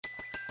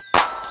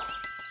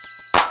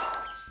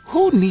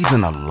Who needs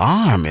an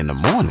alarm in the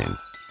morning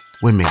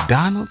when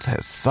McDonald's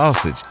has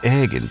sausage,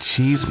 egg, and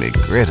cheese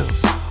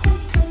McGriddles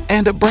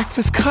and a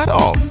breakfast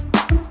cutoff?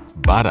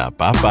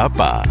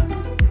 Ba-da-ba-ba-ba.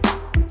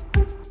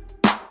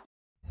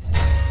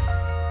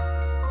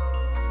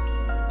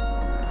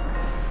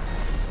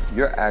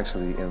 You're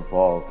actually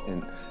involved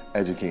in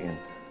educating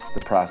the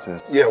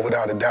process. Yeah,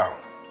 without a doubt.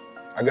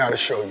 I gotta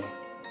show you.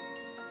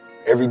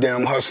 Every day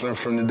I'm hustling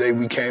from the day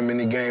we came in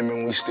the game,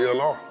 and we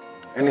still are.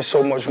 And there's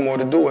so much more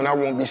to do, and I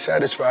won't be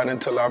satisfied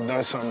until I've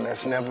done something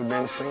that's never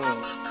been seen.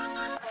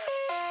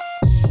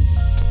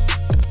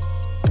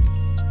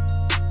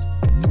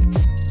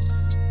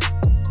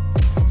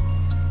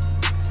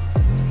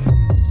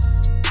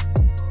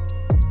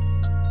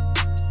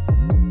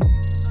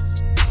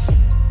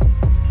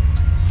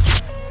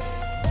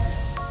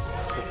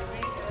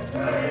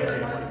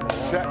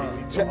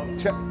 Check.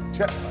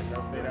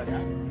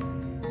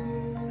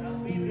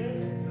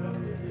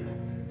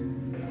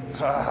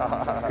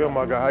 Good,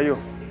 my guy. How you?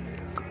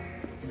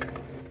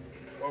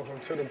 Welcome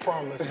to the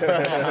promised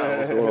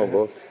What's going on,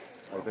 boss? To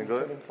Everything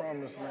good? the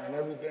promised land.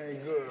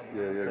 Everything good.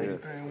 Yeah.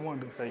 Everything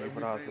wonderful. Thank you for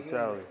the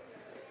hospitality.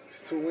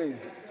 It's too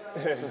easy.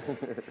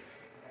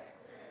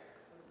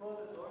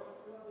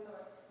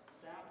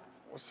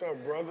 What's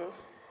up, brothers?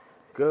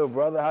 Good,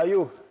 brother. How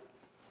you?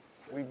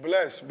 We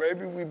blessed,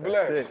 baby. We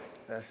blessed.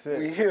 That's it.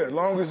 We here,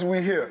 long as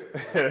we here.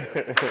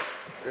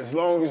 As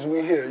long as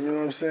we here, you know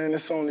what I'm saying?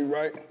 It's only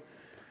right.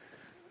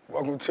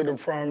 Welcome to the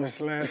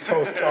promised land.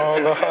 Toast to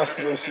all the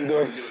hustlers, you know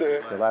what I'm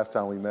saying? The last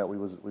time we met, we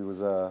was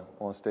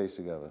on stage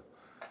together.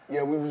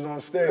 Yeah, we was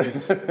on stage.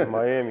 In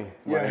Miami.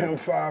 Yeah, him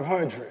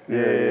 500.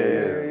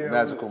 Yeah.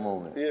 Magical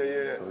moment.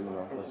 Yeah. So, you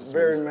know, let's just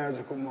Very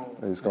magical moment.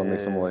 It's gonna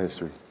make some more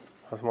history.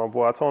 That's my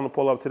boy. I told him to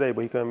pull up today,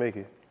 but he couldn't make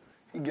it.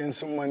 He getting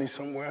some money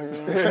somewhere, you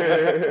know what I'm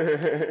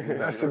saying?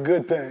 That's a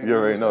good thing. You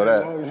already know that.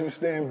 As long as you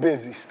staying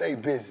busy, stay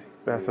busy.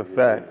 That's a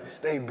fact.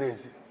 Stay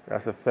busy.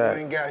 That's a You fact.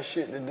 ain't got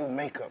shit to do,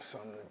 make up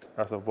something to do.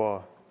 That's a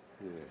bar.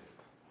 Yeah.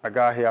 I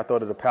got here, I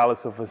thought of the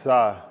Palace of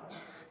Versailles.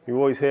 You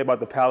always hear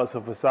about the Palace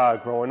of Versailles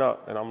growing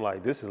up, and I'm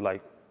like, this is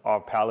like our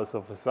Palace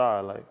of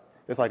Versailles. Like,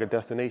 it's like a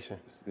destination.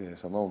 Yeah,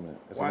 it's a moment.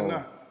 Why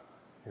not?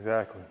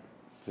 Exactly.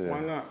 Yeah. Why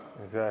not?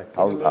 Exactly.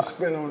 Put a little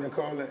spin on it,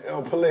 call it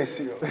El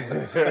Palacio.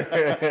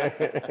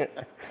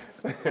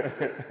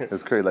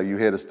 It's crazy. Like you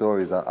hear the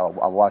stories. I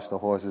watched the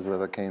horses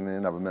as I came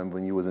in. I remember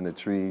when you was in the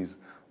trees,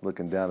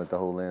 looking down at the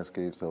whole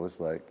landscape. So it's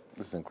like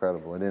it's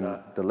incredible. And then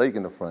the lake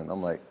in the front.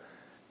 I'm like,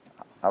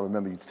 I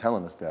remember you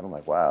telling us that. I'm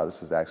like, wow,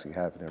 this is actually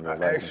happening in real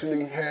life. I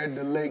actually had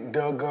the lake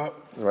dug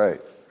up.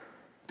 Right.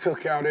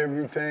 Took out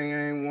everything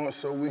I ain't want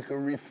so we could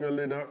refill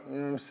it up. You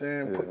know what I'm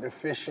saying? Yeah. Put the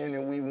fish in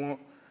that we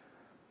want.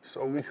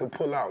 So we could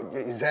pull out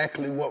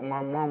exactly what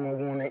my mama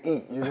want to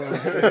eat, you know what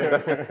I'm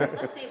saying? Well,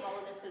 let's save all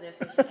of this for the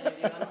official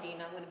interview. I'm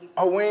Dean. I'm going to be.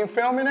 Oh, we ain't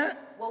filming that?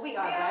 Well, we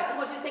are, but I just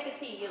want you to take a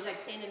seat. You're like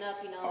standing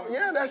up, you know. Oh,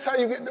 yeah, that's how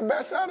you get the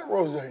best out of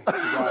Rose. Not for too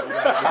long. I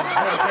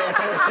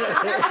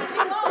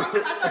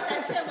thought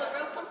that chair looked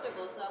real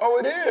comfortable. So. Oh,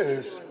 it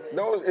is.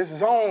 Those, it's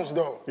zones,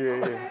 though.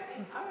 Yeah.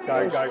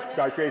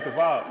 Gotta create the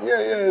vibe. Yeah,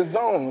 it's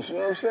zones, you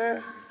know what I'm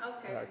saying?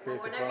 Okay. Well,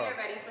 whenever you're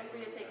ready, feel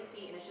free to take a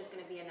seat, and it's just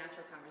going to be a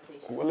natural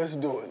conversation. Well, let's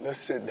do it. Let's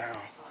sit down.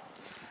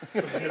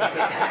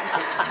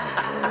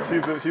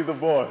 She's the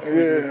boss.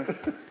 Yeah.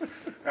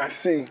 I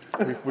see.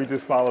 We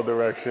just follow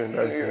direction.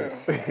 That's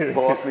it.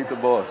 Boss meet the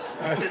boss.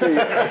 I see.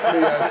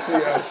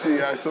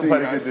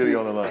 Somebody get Diddy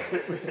on the line.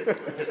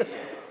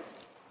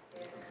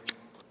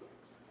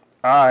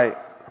 All right.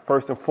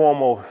 First and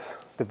foremost,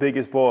 the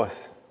biggest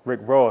boss, Rick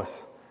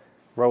Ross,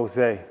 Rose.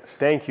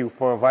 Thank you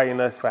for inviting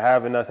us, for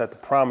having us at the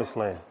Promised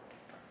Land.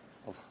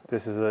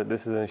 This is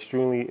an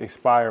extremely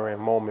inspiring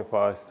moment for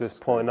us.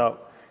 Just pulling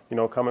up, you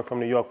know, coming from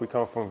New York, we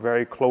come from a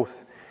very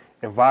close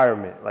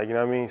environment. Like, you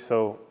know what I mean?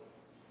 So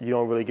you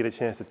don't really get a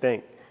chance to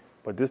think.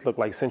 But this looked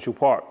like Central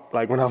Park.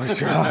 Like when I was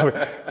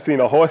driving, seen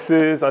the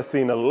horses, I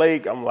seen the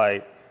lake. I'm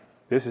like,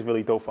 this is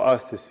really dope for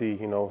us to see,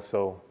 you know.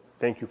 So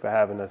thank you for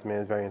having us, man.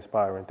 It's very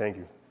inspiring. Thank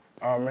you.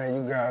 Oh, man,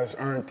 you guys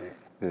earned it.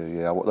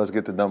 Yeah. Let's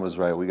get the numbers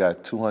right. We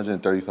got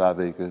 235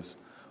 acres.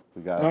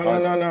 We got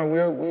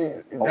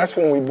No. That's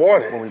when we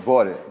bought it. When we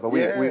bought it, but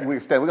we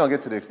extend. We're gonna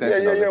get to the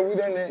extension. Yeah. Of it.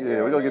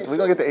 We're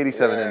gonna get the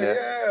 87 in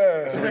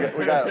there. Yeah. So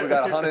we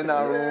got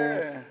 109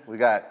 rooms. We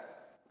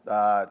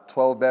got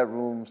 12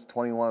 bedrooms,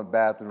 21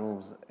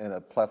 bathrooms, and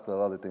a plethora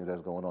of other things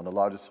that's going on. The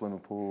largest swimming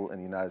pool in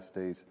the United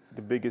States.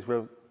 The biggest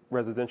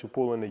residential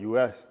pool in the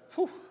U.S.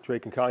 Whew.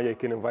 Drake and Kanye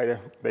can invite if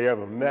they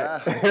ever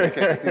met. They can't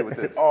compete with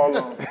this. All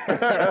of them.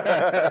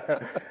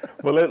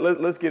 But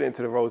let's get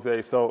into the Rose.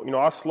 So, you know,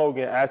 our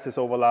slogan, assets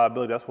over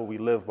liability, that's what we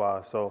live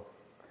by. So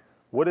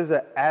what is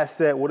an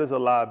asset? What is a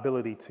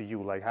liability to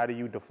you? Like, how do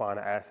you define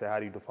an asset? How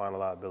do you define a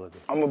liability?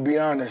 I'm going to be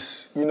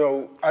honest. You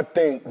know, I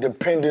think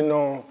depending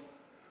on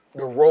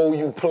the role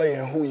you play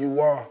and who you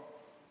are,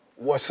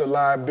 what's a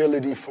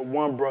liability for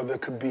one brother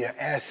could be an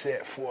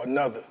asset for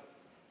another.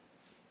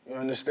 You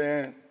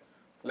understand?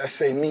 Let's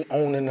say me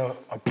owning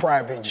a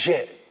private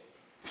jet,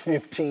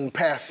 15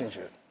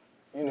 passenger,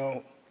 you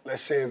know,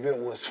 let's say if it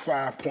was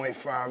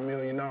 $5.5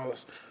 million,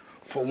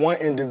 for one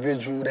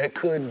individual, that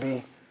could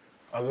be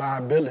a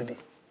liability.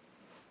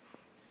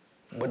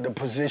 But the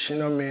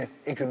position I'm in,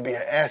 it could be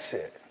an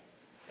asset.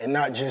 And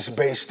not just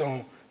based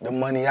on the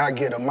money I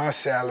get or my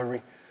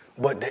salary,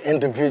 but the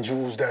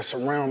individuals that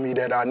surround me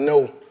that I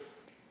know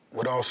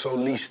would also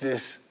lease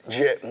this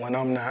jet when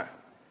I'm not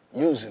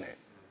using it.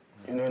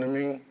 You know what I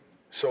mean?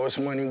 So it's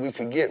money we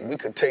could get. We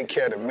could take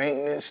care of the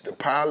maintenance, the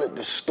pilot,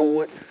 the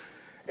steward,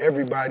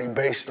 everybody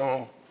based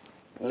on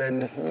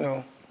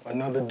letting,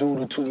 another dude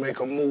or two make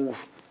a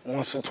move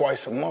once or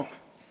twice a month.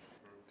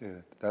 Yeah,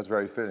 that's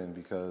very fitting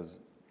because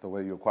the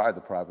way you acquired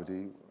the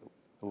property,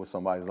 it was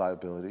somebody's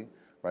liability,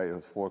 right? It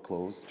was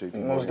foreclosed.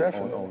 JP Most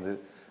definitely owned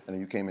it, and then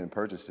you came in and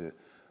purchased it.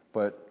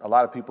 But a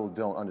lot of people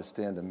don't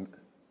understand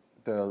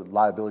the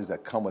liabilities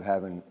that come with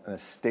having an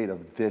estate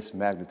of this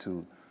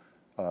magnitude.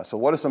 So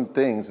what are some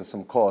things and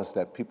some costs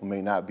that people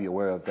may not be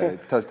aware of that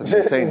it does to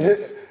maintain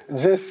this?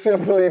 Just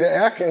simply the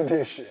air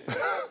conditioning.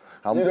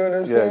 You know what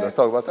I'm saying? Yeah, let's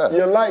talk about that.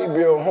 Your light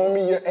bill,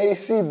 homie, your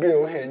AC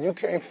bill here. You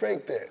can't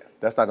fake that.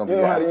 That's not going to be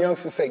You know how happening. the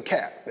youngsters say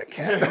cap, the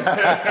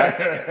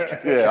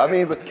cap. Yeah, I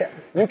mean, but Cap.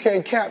 You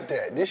can't cap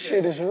that. This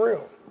shit is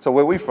real. so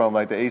where we from,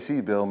 like the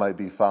AC bill might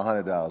be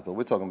 $500, but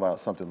we're talking about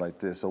something like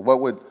this. So what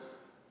would,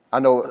 I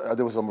know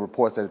there was some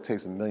reports that it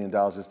takes $1 million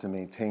just to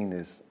maintain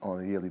this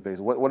on a yearly basis.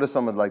 What are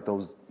some of like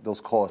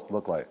those costs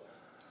look like?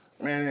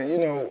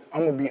 Man,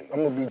 I'm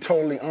gonna be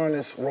totally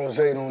honest. Rose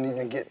don't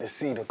even get to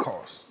see the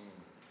cost.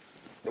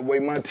 The way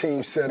my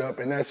team's set up,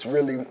 and that's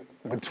really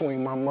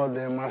between my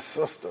mother and my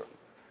sister.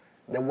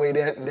 The way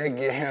that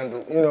get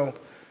handled,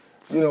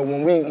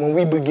 when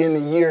we begin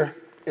the year,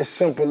 it's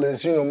simple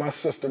as, my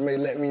sister may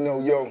let me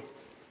know,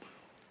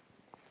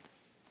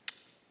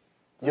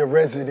 your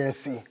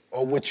residency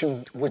or what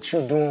you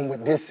doing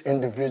with this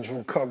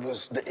individual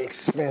covers the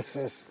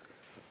expenses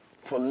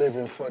for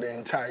living for the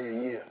entire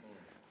year.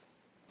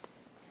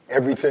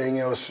 Everything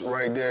else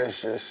right there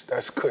is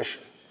that's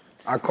cushion.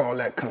 I call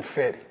that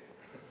confetti.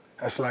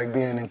 That's like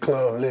being in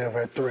Club Live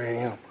at 3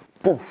 a.m.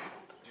 Poof.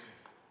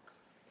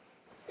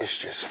 It's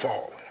just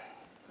falling.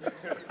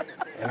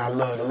 And I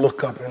love to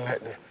look up and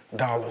let the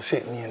dollars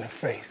hit me in the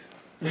face.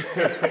 You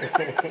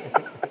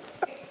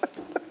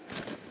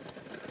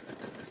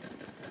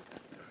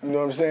know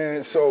what I'm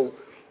saying? So,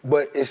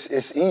 but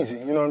it's easy.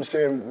 You know what I'm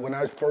saying? When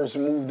I first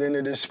moved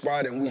into this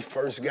spot and we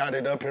first got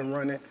it up and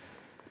running,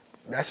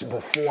 that's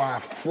before I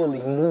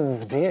fully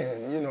moved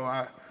in.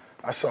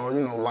 I saw,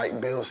 light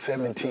bill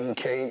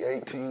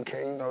 17K,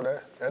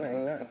 18K, that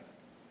ain't nothing.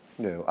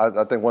 Yeah,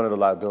 I think one of the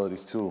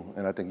liabilities too,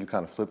 and I think you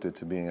kind of flipped it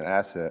to being an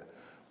asset,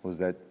 was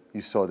that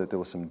you saw that there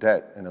was some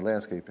debt in the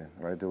landscaping,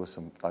 right? There was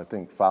some, I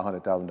think,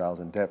 $500,000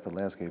 in debt for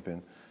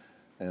landscaping,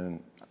 and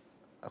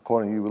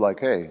according to you, you were like,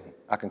 hey,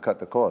 I can cut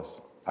the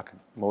costs. I can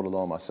mow the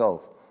lawn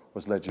myself,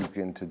 which led you to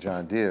get into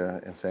John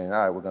Deere and saying,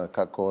 all right, we're going to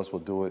cut costs,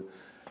 we'll do it,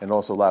 and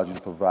also allowed you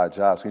to provide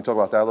jobs. Can you talk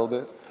about that a little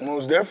bit?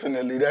 Most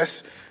definitely.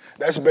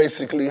 That's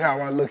basically how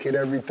I look at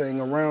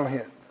everything around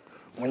here.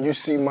 When you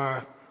see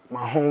my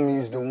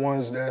homies, the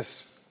ones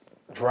that's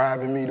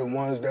driving me,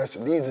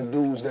 these are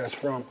dudes that's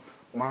from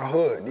my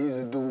hood. These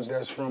are dudes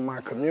that's from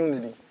my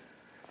community.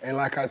 And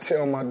like I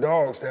tell my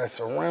dogs that's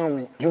around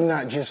me, you're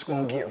not just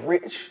gonna get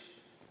rich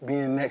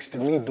being next to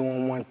me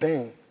doing one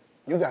thing.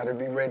 You gotta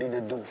be ready to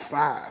do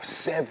 5,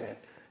 7,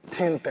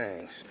 10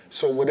 things.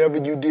 So whatever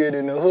you did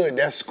in the hood,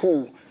 that's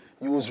cool.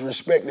 You was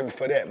respected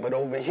for that. But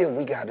over here,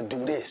 we gotta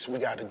do this, we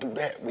gotta do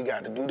that, we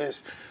gotta do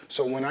this.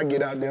 So when I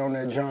get out there on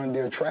that John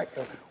Deere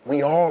tractor,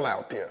 we all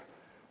out there.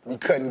 We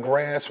cutting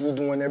grass, we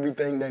doing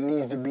everything that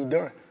needs to be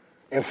done.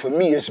 And for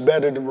me, it's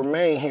better to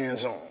remain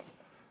hands-on.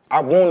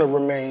 I wanna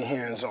remain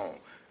hands-on,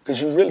 because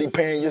you're really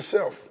paying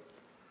yourself.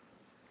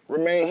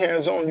 Remain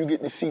hands-on, you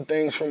get to see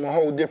things from a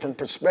whole different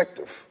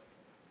perspective.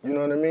 You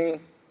know what I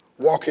mean?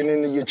 Walking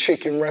into your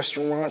chicken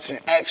restaurants and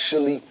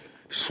actually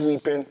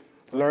sweeping,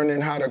 learning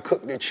how to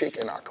cook the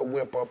chicken. I could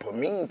whip up a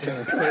mean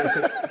 10 piece.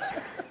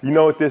 You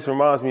know what this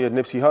reminds me of?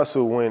 Nipsey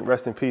Hussle, when,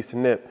 rest in peace to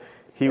Nip,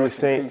 he was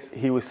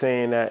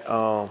saying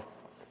that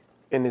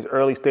in his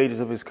early stages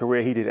of his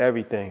career, he did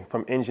everything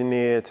from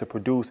engineer to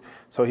produce.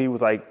 So he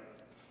was like,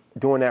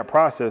 during that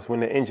process, when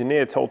the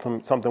engineer told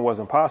him something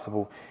wasn't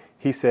possible,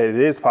 he said,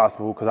 it is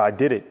possible because I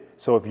did it.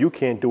 So if you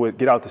can't do it,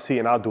 get out the seat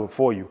and I'll do it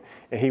for you.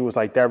 And he was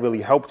like, that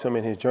really helped him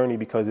in his journey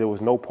because there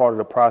was no part of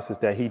the process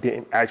that he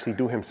didn't actually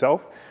do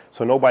himself.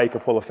 So nobody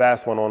could pull a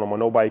fast one on him, or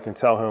nobody can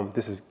tell him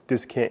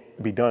this can't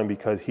be done,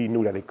 because he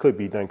knew that it could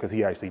be done because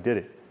he actually did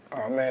it.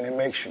 Oh man, it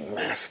makes you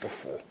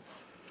masterful.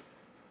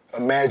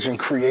 Imagine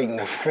creating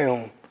a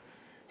film.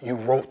 You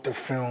wrote the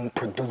film,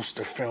 produced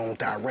the film,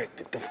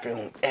 directed the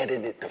film,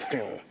 edited the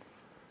film,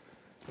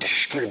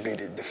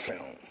 distributed the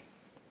film.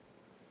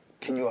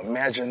 Can you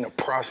imagine the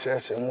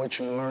process in which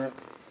you learn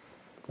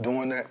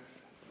doing that?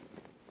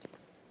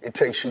 It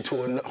takes you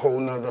to a whole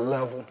nother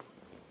level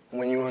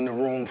when you're in a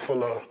room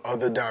full of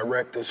other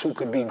directors who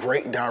could be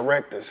great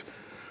directors,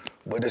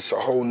 but it's a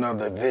whole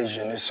nother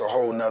vision, it's a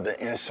whole nother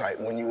insight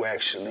when you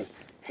actually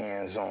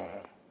hands-on.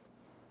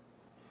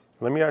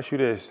 Let me ask you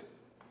this.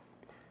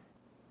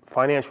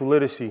 financial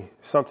literacy,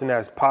 something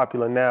that's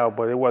popular now,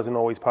 but it wasn't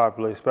always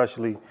popular,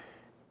 especially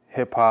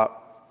hip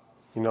hop.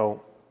 You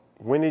know,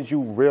 when did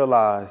you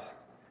realize,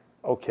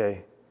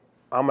 okay,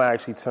 I'm gonna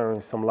actually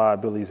turn some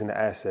liabilities into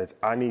assets?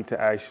 I need to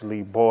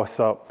actually boss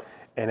up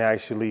and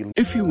actually.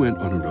 If you went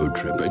on a road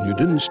trip and you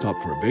didn't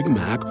stop for a Big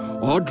Mac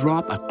or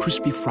drop a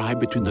crispy fry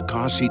between the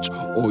car seats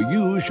or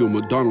use your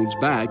McDonald's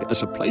bag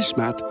as a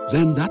placemat,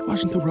 then that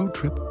wasn't a road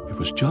trip. It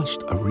was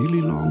just a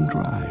really long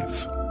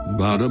drive.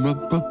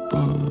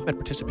 Ba-da-ba-ba-ba. At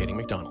participating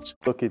McDonald's.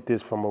 Look at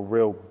this from a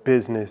real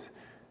business,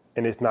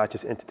 and it's not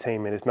just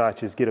entertainment. It's not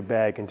just get a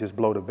bag and just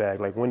blow the bag.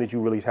 Like, when did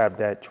you really have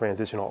that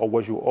transition, or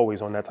was you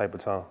always on that type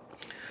of time?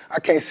 I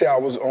can't say I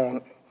was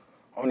on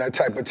that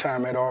type of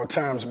time at all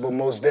times, but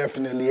most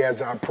definitely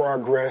as I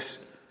progressed,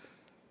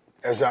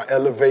 as I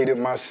elevated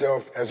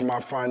myself, as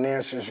my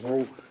finances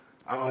grew,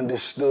 I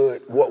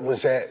understood what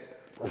was at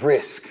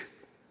risk.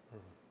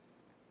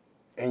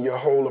 And your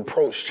whole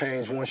approach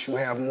changed once you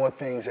have more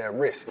things at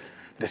risk.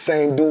 The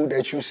same dude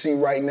that you see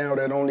right now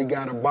that only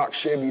got a box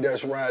Chevy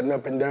that's riding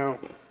up and down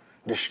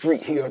the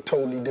street, he a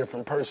totally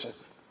different person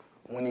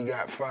when he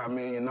got $5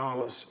 million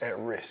at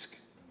risk.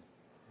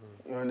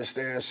 You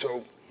understand?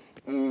 So,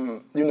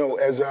 you know,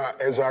 as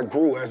I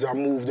grew, as I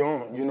moved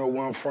on, you know,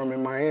 where I'm from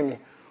in Miami,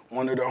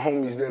 one of the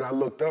homies that I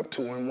looked up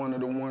to and one of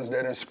the ones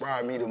that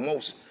inspired me the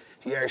most,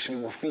 he actually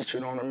was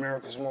featured on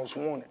America's Most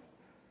Wanted.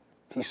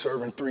 He's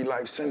serving 3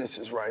 life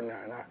sentences right now,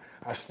 and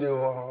I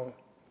still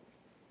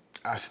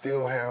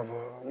have,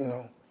 you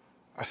know,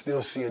 I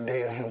still see a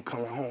day of him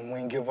coming home. We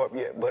ain't give up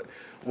yet, but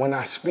when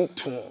I speak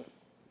to him,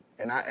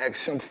 and I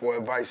ask him for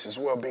advice as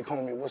well, big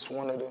homie, what's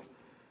one of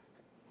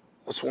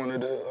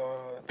the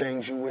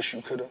things you wish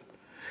you could have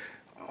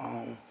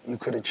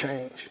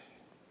changed?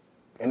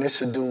 And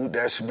it's a dude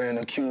that's been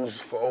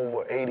accused for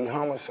over 80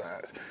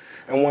 homicides.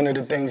 And one of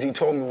the things he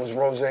told me was,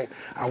 Rose, I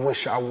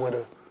wish I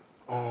would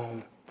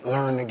have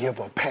learned to give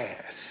a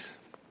pass.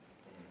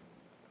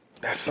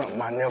 That's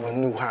something I never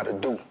knew how to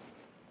do,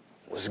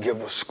 was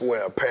give a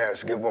square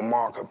pass, give a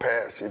mark a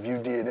pass. If you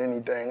did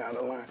anything out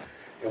of line,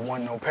 it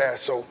wasn't no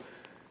pass. So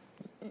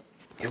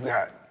you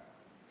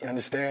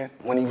understand?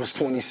 When he was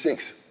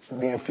 26,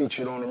 being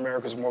featured on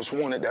America's Most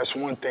Wanted, that's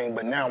one thing.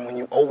 But now when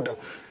you're older,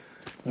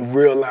 you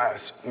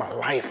realize my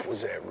life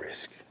was at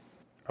risk.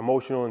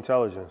 Emotional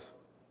intelligence,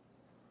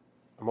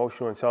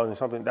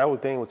 something that was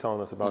Dane was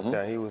telling us about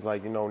that. He was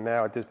like, you know,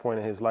 now at this point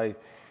in his life,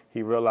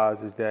 he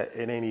realizes that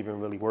it ain't even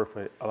really worth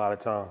it a lot of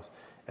times.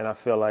 And I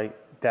feel like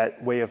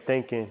that way of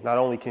thinking not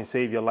only can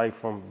save your life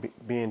from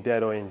being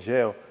dead or in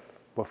jail,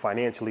 but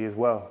financially as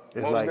well.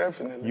 It's Most like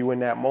definitely. You in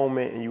that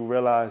moment and you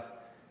realize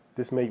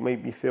this may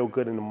make me feel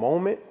good in the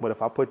moment, but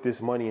if I put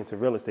this money into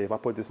real estate, if I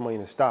put this money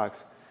into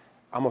stocks,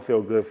 I'm gonna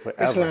feel good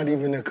forever. It's not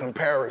even a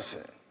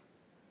comparison.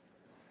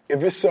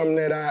 If it's something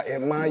that I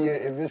admire,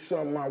 if it's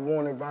something I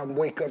want, if I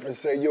wake up and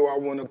say, yo, I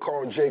want to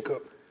call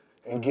Jacob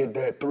and get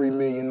that $3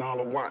 million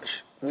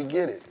watch, we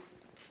get it.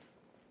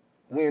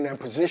 We're in that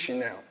position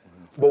now.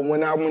 But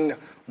when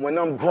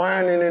I'm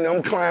grinding and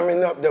I'm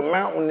climbing up the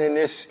mountain, and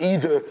it's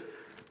either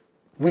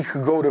we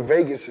could go to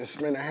Vegas and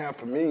spend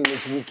 $500,000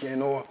 this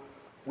weekend, or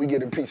we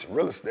get a piece of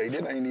real estate.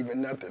 It ain't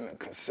even nothing to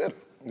consider.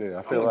 Yeah, I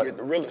I'm feel gonna like get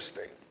the real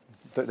estate.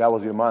 That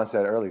was your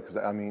mindset earlier, because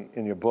I mean,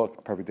 in your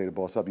book, Perfect Day to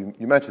Boss Up, you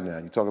mentioned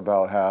that. You talk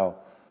about how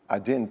I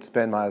didn't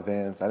spend my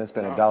advance, I didn't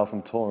spend $1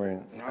 from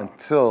touring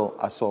until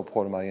I saw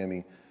Port of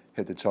Miami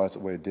hit the charts the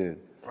way it did.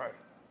 Right.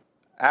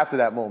 After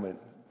that moment,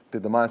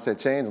 did the mindset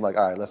change? I'm like,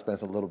 all right, let's spend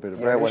some little bit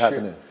of bread. What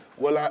happened then?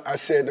 Well, I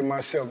said to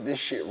myself, this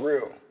shit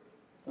real.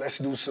 Let's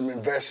do some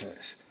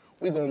investments.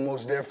 We're gonna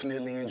most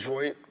definitely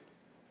enjoy it.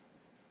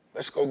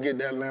 Let's go get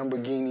that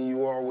Lamborghini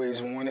you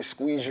always wanted.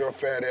 Squeeze your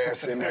fat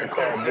ass in that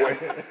car, boy.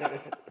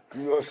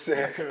 You know what I'm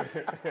saying?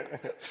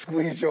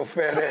 Squeeze your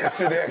fat ass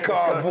in that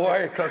car,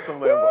 boy. Custom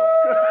Lambo.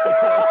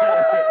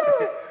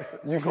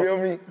 You feel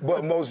me?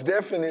 But most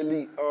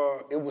definitely,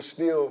 it was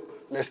still,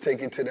 let's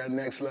take it to that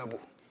next level.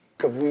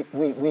 Because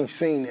we've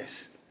seen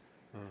this.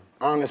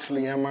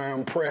 Honestly, am I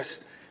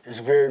impressed? There's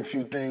very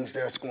few things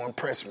that's going to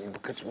impress me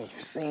because we've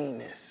seen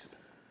this.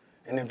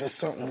 And if it's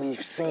something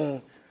we've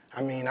seen,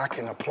 I mean, I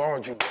can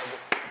applaud you, brother.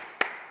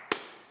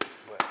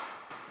 But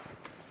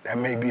that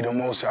may be the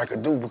most I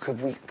could do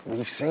because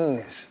we've seen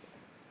this.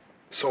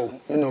 So,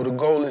 you know, the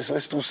goal is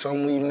let's do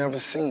something we've never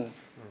seen.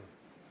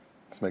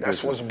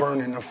 That's what's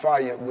burning the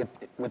fire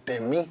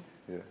within me.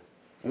 Yeah.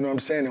 You know what I'm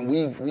saying? And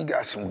we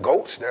got some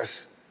goats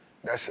that's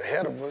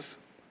ahead of us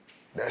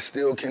that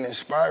still can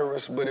inspire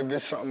us. But if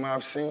it's something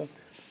I've seen,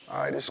 all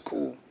right, it's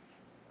cool.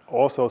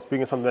 Also,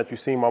 speaking of something that you've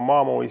seen, my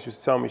mom always used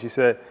to tell me, she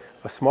said,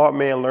 a smart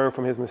man learns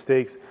from his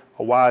mistakes,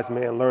 a wise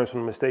man learns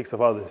from the mistakes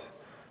of others.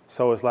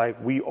 So it's like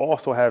we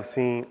also have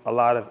seen a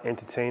lot of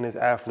entertainers,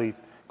 athletes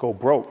go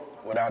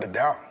broke. Without a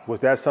doubt. Was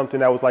that something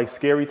that was like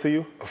scary to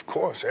you? Of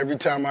course. Every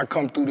time I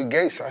come through the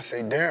gates, I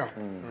say,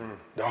 damn,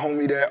 the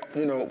homie that,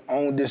 you know,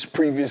 owned this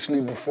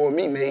previously before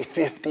me made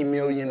 $50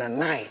 million a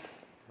night.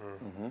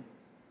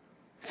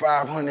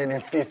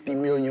 550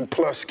 million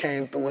plus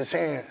came through his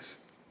hands.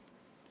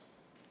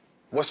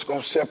 what's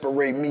gonna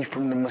separate me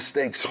from the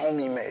mistakes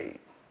homie made?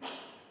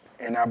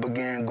 And I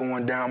began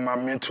going down my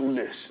mental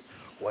list.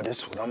 Well, this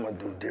is what I'm gonna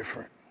do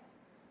different.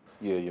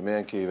 Yeah, your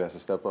man cave has to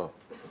step up.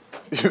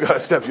 You gotta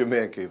step your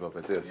man cave up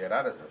at this. Yeah,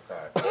 that is a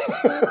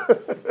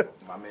fact.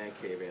 My man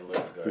cave ain't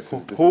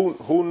looking good.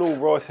 Who knew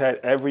Ross had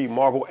every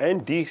Marvel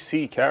and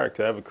DC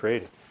character ever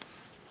created?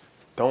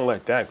 Don't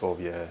let that go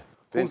over your head.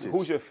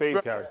 Who's your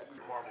favorite character?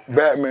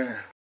 Batman.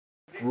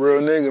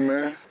 Real nigga,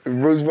 man. If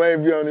Bruce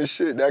Wayne be on this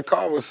shit, that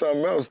car was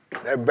something else.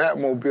 That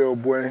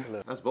Batmobile, boy.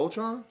 That's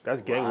Voltron?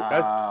 That's gang.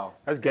 Wow.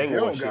 That's gang You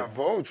war don't shit. got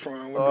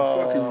Voltron. What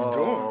the fuck are you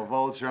doing? Oh,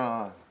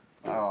 Voltron.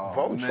 Oh,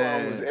 Voltron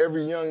man. was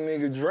every young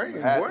nigga dream,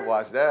 I had boy. to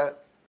watch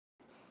that.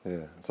 Yeah.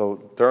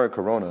 So during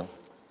Corona,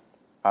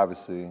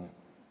 obviously,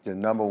 your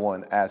number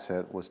one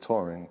asset was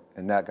touring,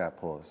 and that got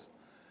paused.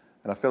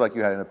 And I feel like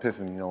you had an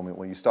epiphany moment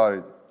when you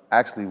started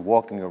actually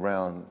walking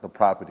around the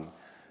property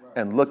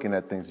and looking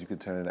at things you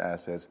could turn into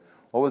assets.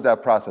 What was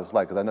that process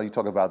like? Because I know you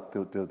talk about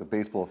the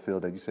baseball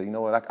field that you say, you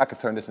know what, I could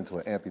turn this into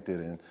an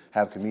amphitheater and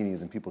have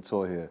comedians and people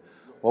tour here.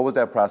 What was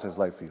that process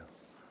like for you?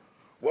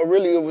 Well,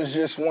 really, it was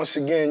just, once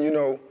again, you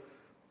know,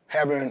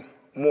 having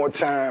more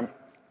time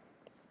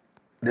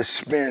to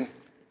spend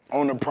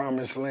on the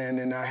promised land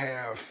than I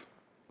have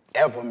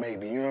ever,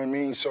 maybe, you know what I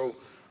mean? So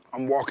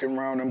I'm walking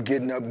around, I'm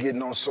getting up,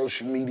 getting on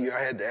social media.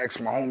 I had to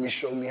ask my homie,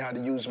 show me how to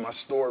use my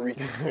story.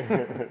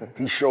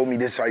 He showed me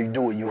this how you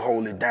do it. You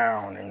hold it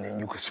down and then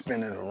you can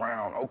spin it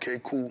around. Okay,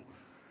 cool.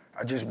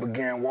 I just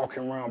began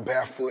walking around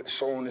barefoot,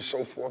 so on and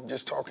so forth,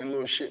 just talking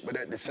little shit, but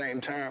at the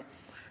same time,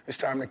 it's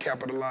time to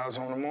capitalize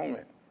on the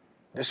moment.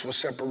 This will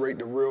separate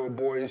the real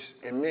boys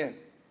and men.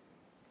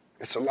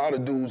 It's a lot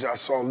of dudes I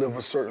saw live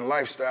a certain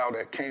lifestyle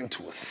that came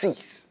to a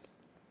cease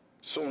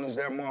soon as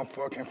that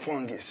motherfucking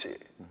fungus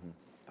hit. Mm-hmm.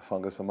 The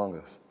fungus among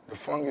us. The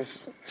fungus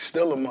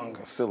still among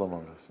us. Still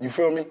among us. You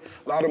feel me?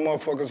 A lot of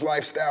motherfuckers'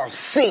 lifestyle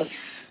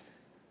cease.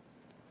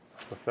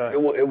 That's a fact.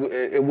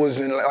 It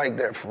wasn't like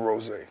that for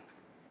Rose.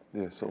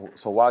 Yeah, so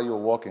while you were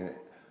walking,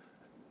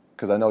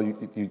 because I know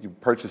you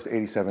purchased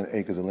 87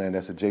 acres of land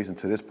that's adjacent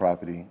to this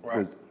property.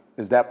 Right.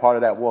 Is that part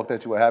of that walk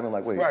that you were having?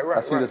 Like, wait, Right,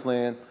 I see right. this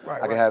land, Right, I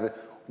can right. have it.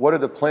 What are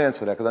the plans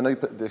for that? Because I know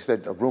they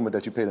said a rumor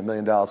that you paid $1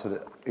 million for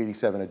the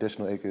 87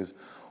 additional acres.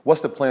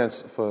 What's the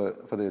plans for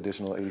the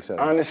additional 87?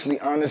 Honestly,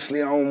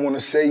 I don't want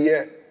to say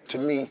yet. To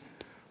me,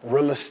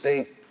 real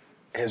estate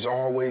has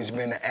always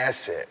been an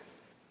asset.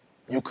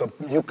 You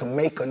can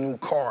make a new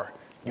car.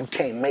 You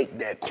can't make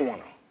that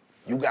corner.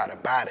 You gotta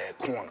buy that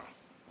corner.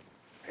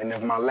 And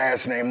if my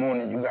last name on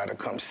it, you gotta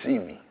come see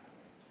me.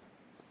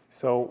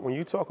 So when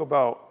you talk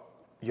about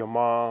your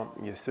mom,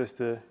 your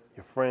sister,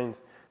 your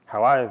friends,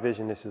 how I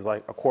envision this is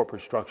like a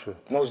corporate structure.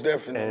 Most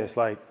definitely. And it's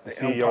like the The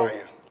CEO,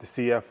 empire. the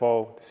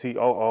CFO, the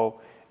COO,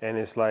 and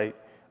it's like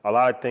a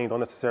lot of things don't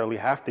necessarily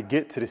have to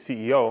get to the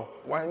CEO.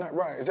 Why not?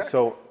 Right, exactly.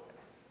 So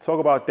talk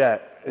about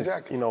that.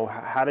 Exactly. You know,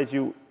 how did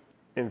you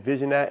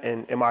envision that?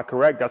 And am I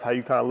correct? That's how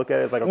you kind of look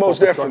at it, like a Most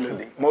corporate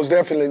definitely, structure? most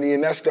definitely,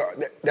 and that's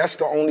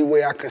the only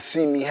way I could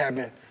see me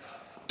having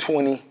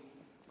 20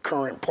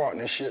 current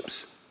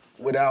partnerships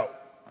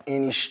without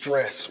any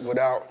stress,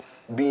 without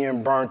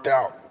being burnt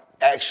out,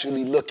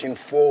 actually looking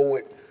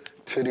forward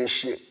to this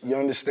shit. You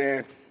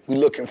understand? We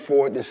looking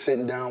forward to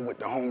sitting down with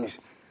the homies.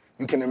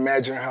 You can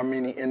imagine how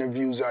many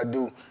interviews I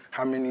do,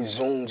 how many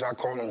Zooms, I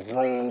call them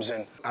rooms,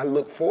 and I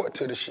look forward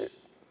to the shit.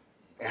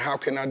 And how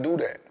can I do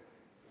that?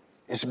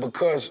 It's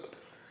because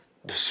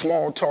the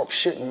small talk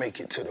shouldn't make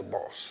it to the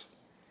boss.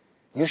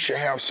 You should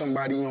have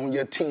somebody on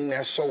your team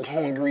that's so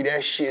hungry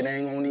that shit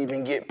ain't gonna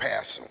even get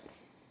past them.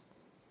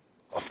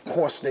 Of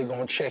course they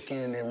gonna check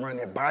in and run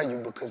it by you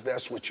because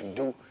that's what you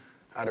do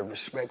out of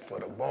respect for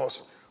the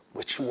boss,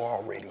 but you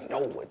already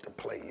know what the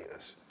play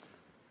is.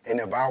 And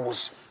if I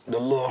was the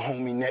little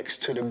homie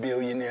next to the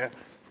billionaire,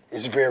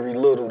 it's very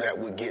little that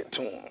would get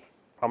to him.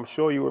 I'm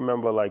sure you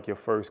remember like your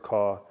first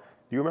car.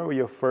 Do you remember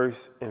your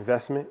first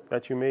investment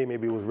that you made?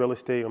 Maybe it was real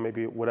estate or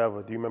maybe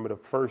whatever. Do you remember the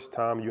first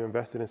time you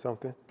invested in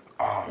something?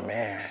 Oh,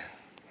 man.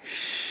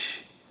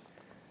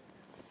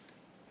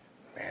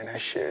 Man, that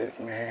shit,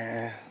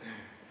 man.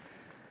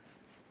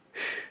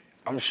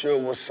 I'm sure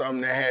it was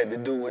something that had to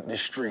do with the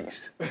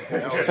streets.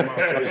 That was my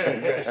first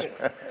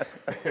investment.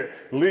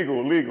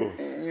 Legal.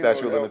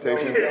 Statute of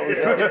limitations.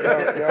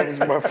 That was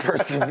my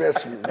first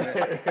investment,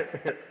 man.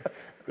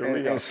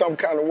 And in some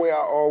kind of way, I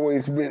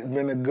always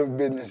been a good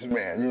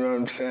businessman. You know what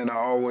I'm saying? I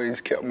always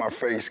kept my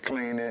face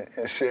clean and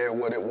said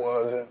what it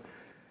was.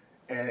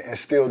 And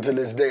still to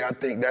this day, I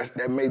think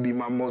that may be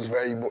my most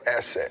valuable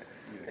asset.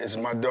 It's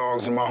my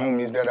dogs and my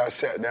homies that I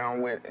sat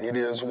down with. It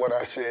is what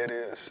I say it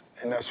is,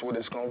 and that's what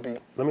it's gonna be.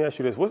 Let me ask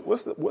you this: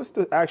 what's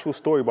the actual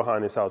story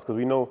behind this house? Because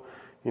we know,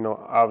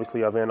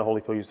 obviously Evander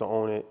Holyfield used to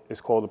own it.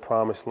 It's called the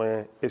Promised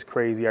Land. It's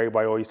crazy.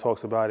 Everybody always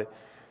talks about it.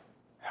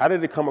 How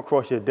did it come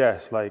across your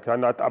desk? Like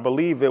I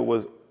believe it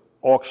was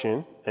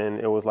auction, and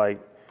it was like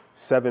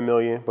 $7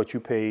 million, but you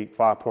paid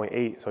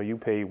 5.8, so you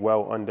paid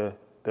well under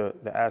the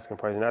asking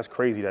price, and that's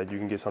crazy that you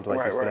can get something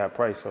like this for that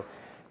price. So.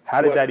 How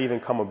did that even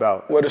come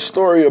about? Well, the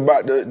story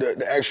about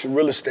the actual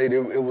real estate,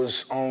 it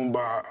was owned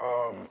by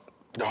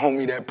The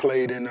homie that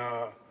played in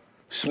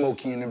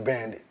Smokey and the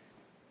Bandit.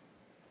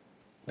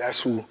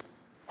 That's who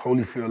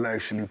Holyfield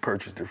actually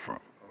purchased it from.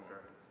 Okay.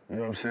 You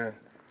know what I'm saying?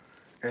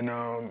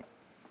 And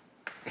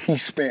he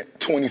spent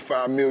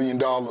 $25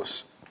 million.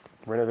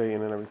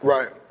 Renovating and everything.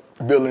 Right,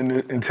 building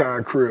the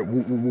entire crib.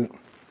 Woo, woo, woo.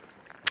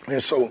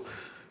 And so,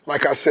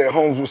 like I said,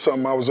 homes was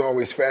something I was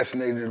always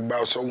fascinated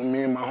about. So when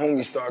me and my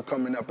homies started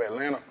coming up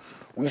Atlanta,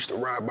 we used to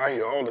ride by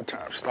here all the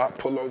time. Stop,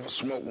 pull over,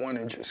 smoke one,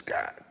 and just,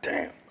 God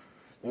damn.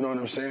 You know what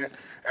I'm saying?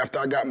 After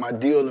I got my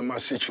deal and my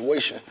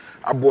situation,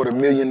 I bought $1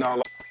 million.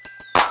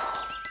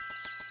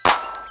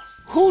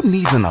 Who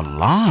needs an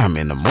alarm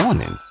in the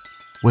morning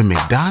when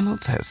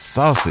McDonald's has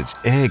sausage,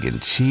 egg,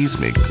 and cheese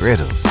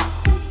McGriddles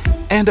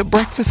and a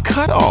breakfast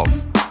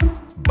cutoff?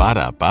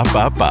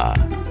 Ba-da-ba-ba-ba.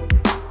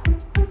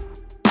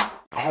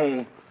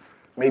 Home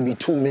maybe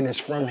 2 minutes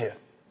from here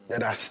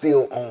that I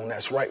still own,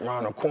 that's right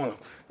around the corner,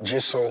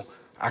 just so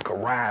I could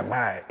ride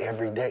by it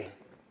every day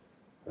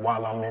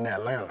while I'm in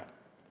Atlanta.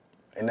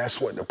 And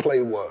that's what the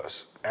play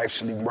was.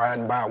 Actually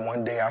riding by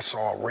one day, I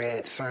saw a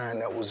red sign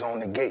that was on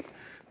the gate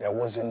that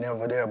wasn't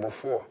never there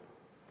before.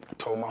 I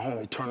told my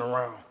homie, turn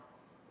around,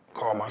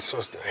 call my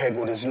sister,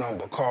 haggle this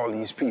number, call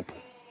these people.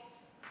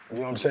 You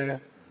know what I'm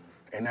saying?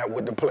 And that's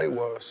what the play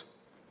was.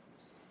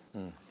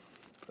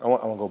 I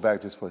want to go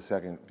back just for a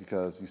second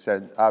because you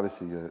said,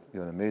 obviously, you're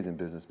an amazing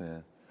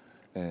businessman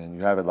and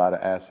you have a lot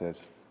of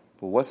assets,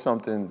 but what's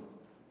something,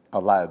 a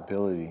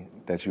liability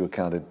that you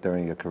encountered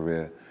during your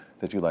career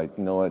that you're like,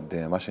 you know what,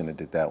 damn, I shouldn't have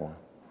did that one?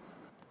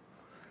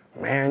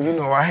 Man, you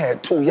know, I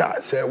had 2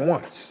 yachts at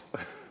once.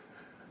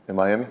 In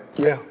Miami?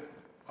 Yeah,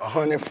 a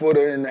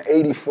 100-footer and an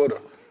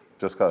 80-footer.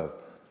 Just cause?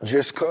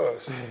 Just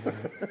cause.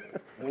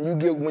 When you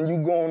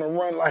go on a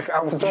run like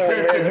I was on,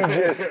 man,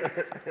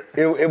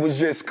 it was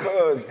just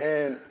cause.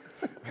 And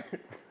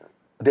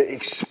the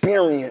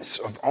experience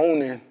of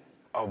owning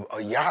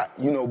a yacht,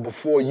 you know,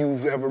 before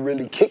you've ever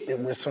really kicked it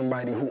with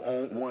somebody who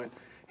owned one,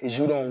 is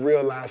you don't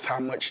realize how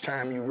much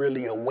time you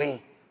really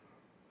away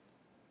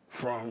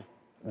from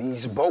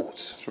these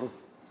boats. True.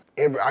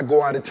 I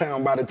go out of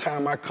town, by the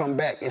time I come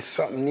back, it's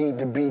something need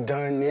to be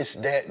done, this,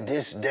 that,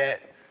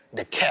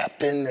 the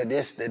captain, the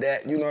this, the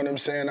that, you know what I'm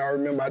saying? I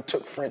remember I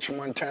took French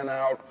Montana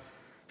out,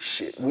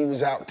 shit, we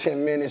was out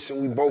 10 minutes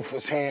and we both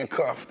was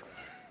handcuffed.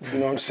 You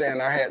know what I'm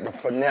saying? I had to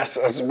finesse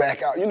us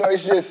back out. You know,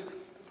 it's just,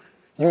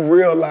 you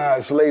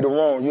realize later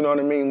on, you know what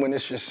I mean, when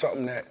it's just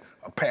something that,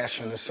 a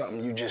passion or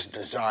something you just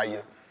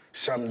desire,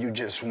 something you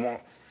just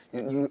want.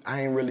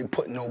 I ain't really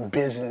put no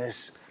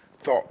business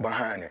thought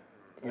behind it,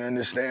 you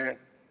understand?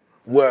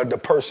 Where the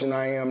person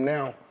I am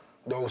now,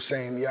 those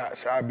same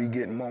yachts, I'd be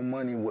getting more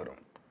money with them.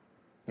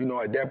 You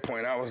know, at that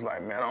point, I was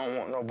like, man, I don't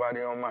want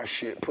nobody on my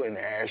shit putting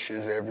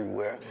ashes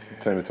everywhere.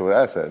 Turn it to an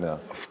asset now.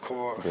 Of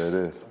course. There it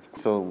is.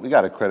 So we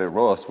got to credit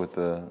Ross with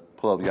the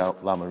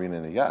pull-up La Marina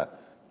in the yacht.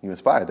 You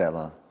inspired that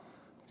line.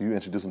 You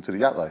introduced him to the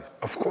yacht life.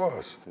 Of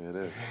course. There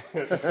it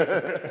is.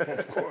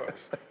 Of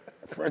course.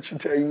 French will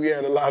tell you we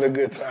had a lot of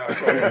good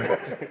times on the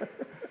bus.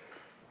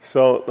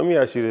 So let me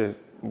ask you this: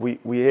 we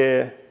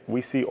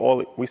see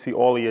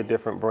all of your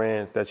different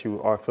brands that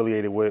you are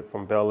affiliated with,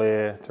 from Bel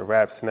Air to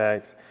Rap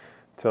Snacks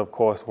to, of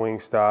course,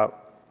 Wingstop.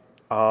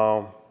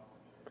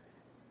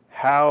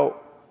 How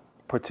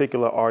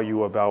particular are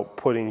you about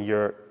putting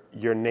your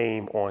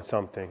name on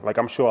something? Like,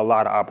 I'm sure a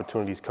lot of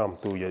opportunities come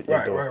through your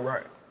door.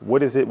 Right.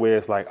 What is it where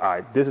it's like, all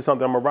right, this is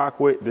something I'm gonna rock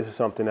with, this is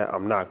something that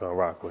I'm not gonna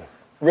rock with?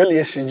 Really,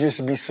 it should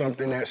just be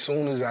something that as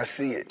soon as I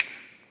see it,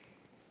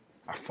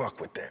 I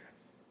fuck with that.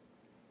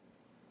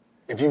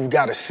 If you've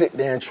got to sit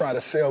there and try to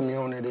sell me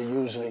on it,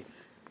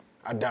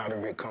 I doubt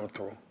if it come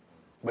through.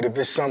 But if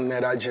it's something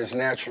that I just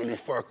naturally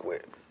fuck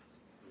with,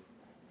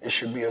 it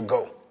should be a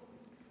go.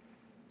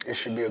 It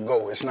should be a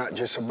go. It's not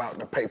just about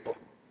the paper.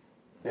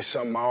 It's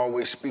something I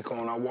always speak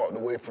on. I walked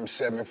away from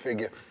seven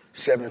figures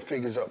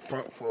up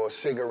front for a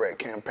cigarette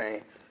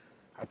campaign.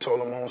 I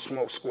told them I don't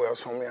smoke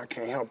squares, homie. I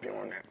can't help you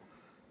on that.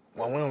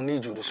 Well, we don't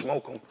need you to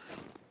smoke them.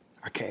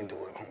 I can't do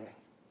it, homie.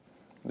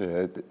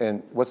 Yeah,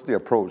 and what's the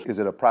approach? Is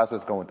it a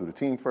process going through the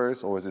team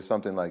first, or is it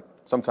something like,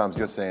 sometimes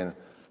you're saying,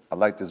 I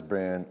like this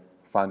brand,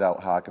 find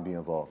out how I can be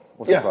involved?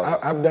 What's the process?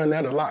 I've done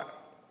that a lot.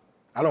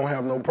 I don't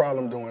have no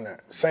problem doing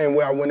that. Same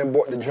way I went and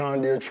bought the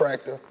John Deere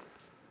tractor.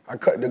 I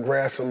cut the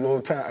grass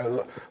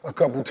a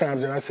couple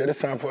times, and I said, it's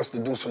time for us to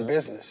do some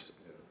business.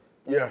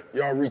 Yeah,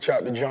 y'all reach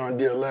out to John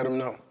Deere, let them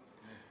know.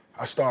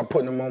 I started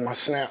putting them on my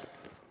Snap.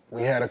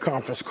 We had a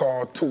conference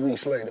call 2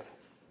 weeks later.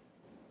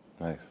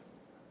 Nice.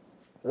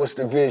 What's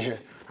the vision?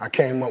 I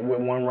came up with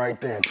one right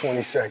there in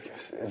 20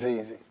 seconds. It's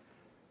easy.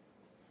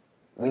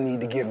 We need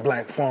to get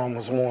black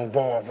farmers more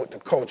involved with the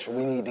culture.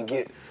 We need to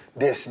get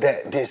this,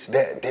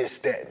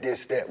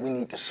 that. We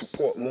need to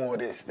support more of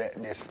this,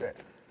 that.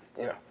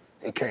 Yeah,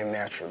 it came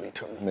naturally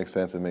to me. It makes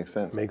sense.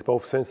 Makes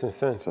both sense and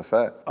sense. It's a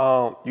fact.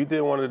 You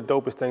did one of the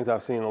dopest things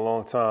I've seen in a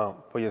long time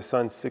for your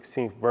son's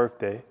 16th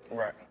birthday.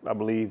 Right. I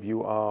believe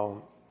you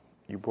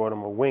brought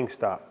him a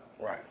Wingstop.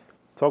 Right.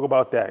 Talk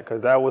about that,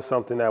 because that was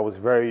something that was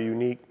very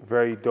unique,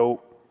 very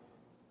dope,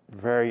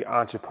 very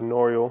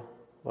entrepreneurial.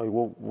 Like,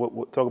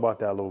 what talk about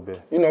that a little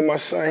bit. You know, my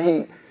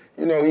son,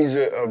 he's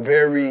a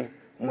very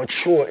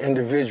mature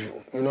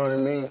individual. You know what I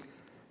mean?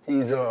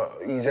 He's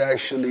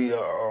actually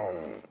a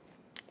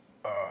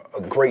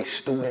great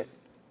student,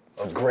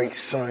 a great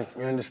son.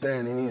 You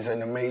understand? And he's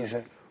an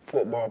amazing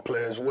football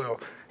player as well.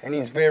 And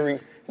he's very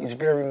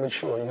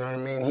mature. You know what I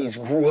mean? He's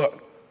grew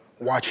up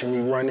watching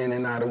me run in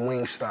and out of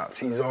wing stops.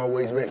 He's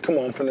always been, come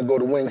on, I'm finna go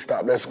to wing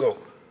stop. Let's go.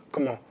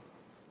 Come on.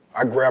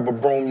 I grab a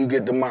broom, you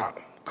get the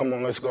mop. Come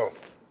on, let's go.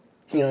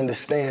 He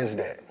understands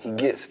that. He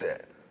gets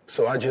that.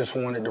 So I just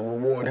wanted to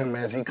reward him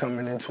as he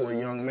coming into a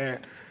young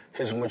man,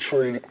 his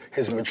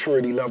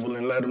maturity level,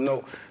 and let him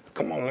know,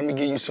 come on, let me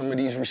give you some of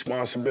these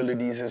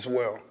responsibilities as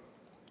well.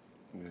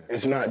 Yeah.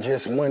 It's not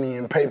just money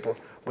and paper,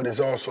 but it's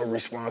also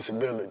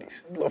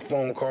responsibilities. Little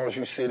phone calls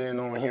you sit in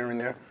on here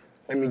and there.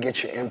 Let me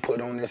get your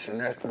input on this and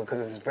that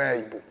because it's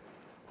valuable.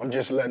 I'm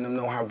just letting him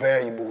know how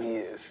valuable he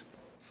is.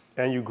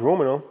 And you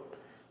grooming him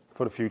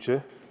for the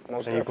future.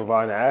 Most and definitely. You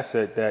provide an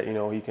asset that,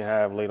 he can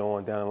have later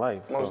on down in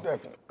life. Most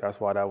definitely. That's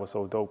why that was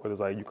so dope, because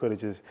it's like you could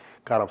have just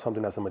got him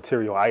something that's a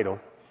material item,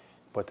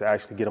 but to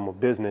actually get him a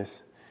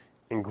business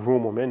and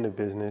groom him in the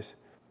business,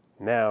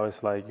 now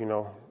it's like,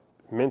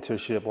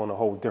 mentorship on a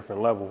whole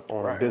different level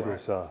on the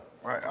business side.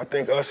 Right. I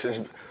think us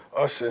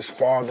as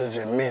fathers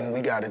and men,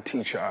 we got to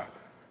teach our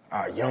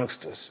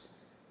youngsters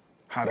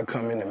how to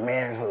come into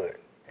manhood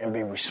and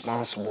be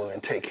responsible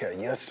and take care of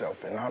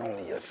yourself, and not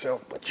only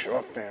yourself, but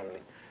your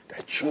family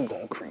that you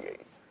gonna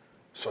create.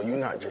 So you're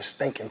not just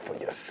thinking for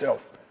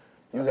yourself.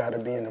 You got to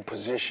be in a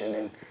position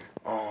and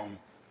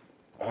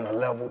on a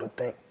level to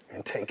think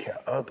and take care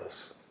of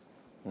others.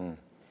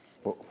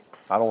 Well,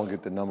 I don't want to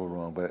get the number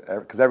wrong, but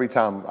because every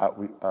time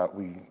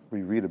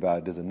we read about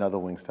it, there's another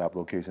Wingstop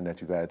location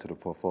that you've added to the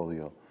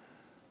portfolio.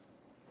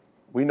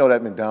 We know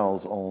that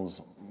McDonald's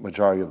owns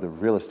majority of the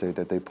real estate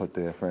that they put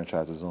their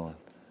franchises on.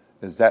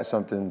 Is that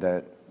something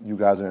that you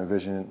guys are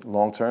envisioning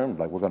long term?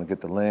 Like, we're going to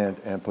get the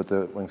land and put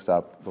the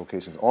Wingstop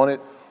locations on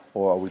it,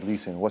 or are we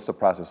leasing? What's the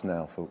process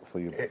now for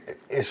you?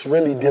 It's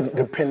really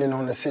depending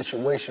on the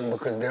situation,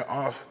 because there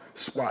are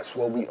spots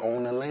where we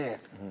own the land,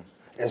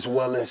 as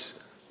well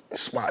as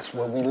spots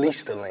where we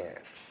lease the land.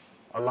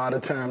 A lot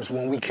of times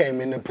when we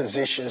came into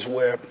positions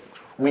where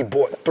we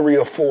bought 3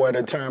 or 4 at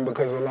a time,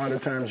 because a lot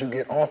of times you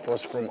get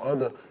offers from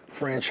other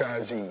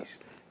franchisees.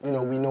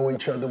 We know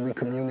each other, we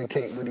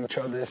communicate with each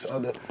other. There's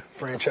other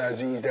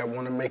franchisees that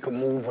want to make a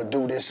move or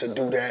do this or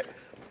do that.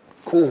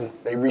 Cool,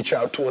 they reach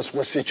out to us,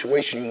 what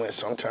situation you in.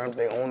 Sometimes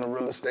they own the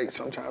real estate,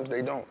 sometimes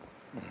they don't.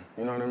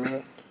 You know what I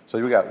mean? So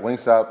you got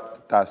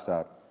Wingstop, Dot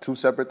Stop, 2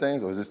 separate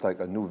things, or is this like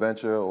a new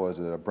venture, or is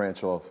it a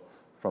branch off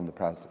from the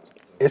process?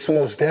 It's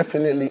most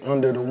definitely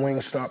under the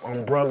Wingstop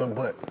umbrella,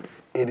 but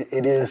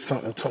it is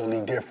something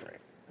totally different.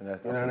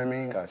 You know what I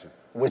mean? Gotcha.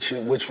 Which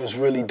was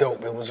really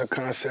dope. It was a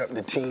concept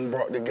the team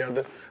brought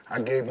together.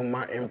 I gave him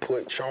my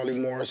input. Charlie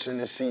Morrison,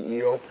 the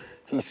CEO,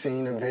 he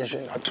seen the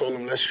vision. I told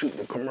him, let's shoot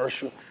the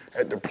commercial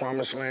at the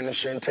Promised Land. It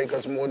shouldn't take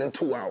us more than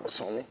 2 hours,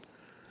 homie.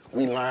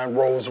 We lined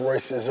Rolls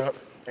Royces up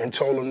and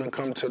told them to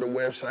come to the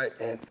website,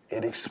 and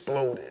it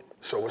exploded.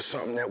 So it's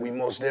something that we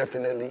most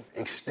definitely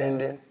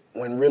extended,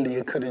 when really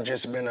it could have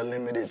just been a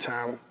limited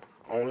time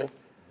only.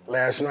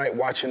 Last night,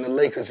 watching the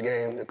Lakers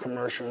game, the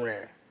commercial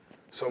ran.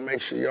 So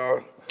make sure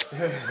y'all, you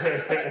know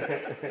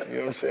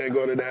what I'm saying,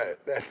 go to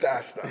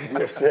that stuff, you know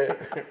what I'm saying?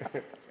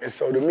 And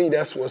so to me,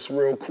 that's what's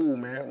real cool,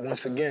 man.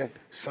 Once again,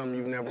 something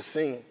you've never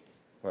seen.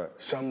 Right.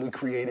 Something we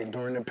created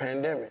during the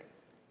pandemic.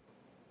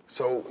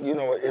 So,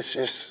 it's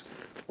just,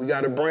 we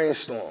got to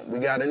brainstorm, we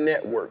got to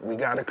network, we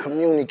got to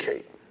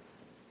communicate.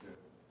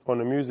 On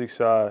the music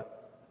side,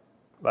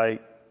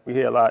 like, we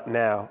hear a lot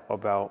now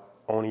about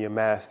owning your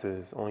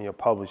masters, owning your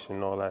publishing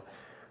and all that.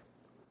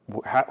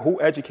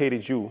 Who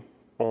educated you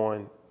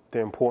on the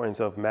importance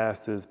of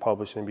masters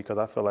publishing? Because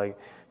I feel like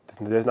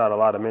there's not a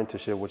lot of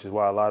mentorship, which is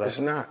why a lot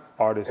of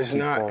artists It's keep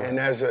not. going. And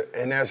as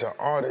an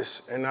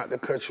artist, and not to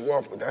cut you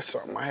off, but that's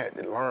something I had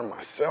to learn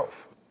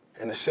myself.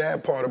 And the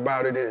sad part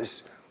about it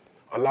is,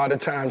 a lot of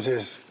times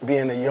as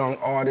being a young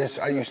artist,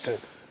 I used to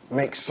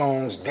make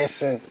songs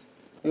dissing,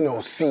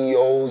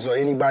 CEOs or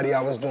anybody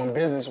I was doing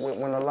business with,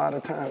 when a lot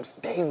of times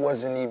they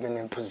wasn't even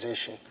in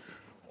position,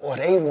 or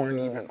they weren't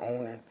even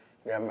owning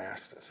their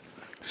masters.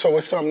 So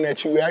it's something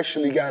that you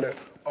actually gotta,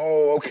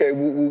 okay,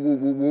 woo, woo, woo,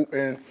 woo, woo.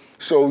 And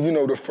so,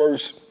 the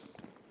first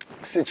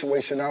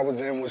situation I was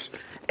in was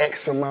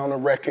X amount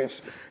of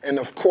records. And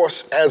of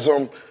course, as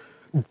I'm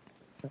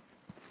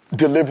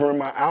delivering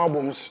my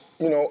albums,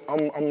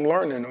 I'm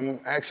learning, I'm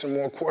asking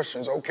more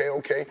questions.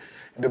 Okay.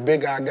 The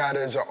bigger I got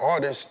as an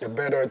artist, the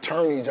better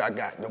attorneys I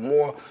got. The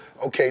more,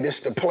 this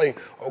the play.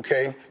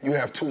 Okay, you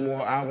have 2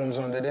 more albums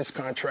under this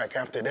contract.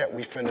 After that,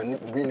 we finna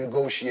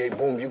renegotiate.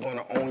 Boom, you're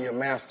gonna own your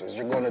masters.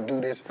 You're gonna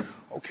do this.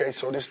 Okay,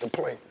 so this the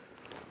play.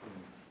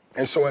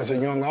 And so as a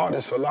young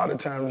artist, a lot of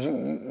times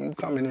you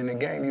coming in the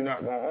game, you're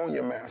not gonna own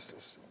your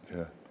masters.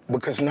 Yeah.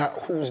 Because not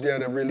who's there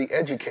to really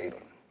educate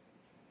them.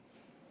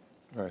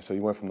 All right, so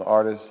you went from the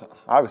artist,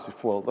 obviously,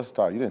 let's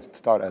start. You didn't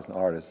start as an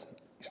artist.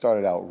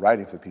 started out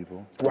writing for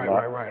people. Right.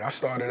 I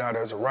started out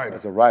as a writer.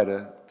 As a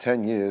writer,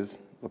 10 years,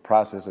 the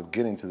process of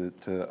getting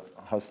to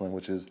Hustling,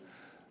 which is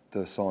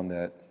the song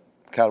that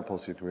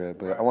catapults your career.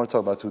 But I want to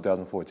talk about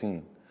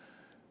 2014,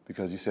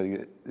 because you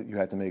said you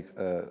had to make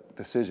a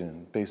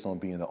decision based on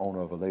being the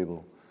owner of a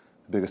label.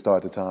 The biggest star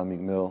at the time, Meek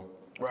Mill,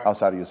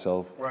 outside of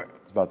yourself,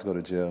 is about to go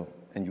to jail,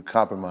 and you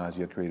compromise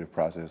your creative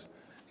process.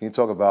 Can you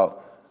talk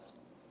about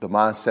the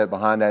mindset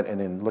behind that, and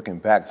then looking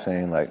back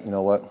saying, like, you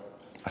know what,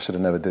 I should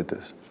have never did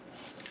this?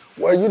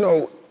 Well, you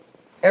know,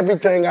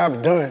 everything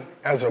I've done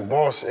as a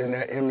boss in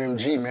that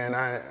MMG, man,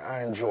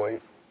 I enjoy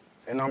it,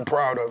 and I'm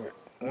proud of it.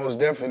 Most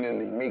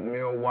definitely, Meek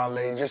Mill,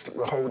 Wale, just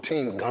the whole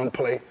team,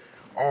 Gunplay,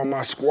 all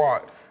my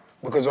squad,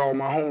 because all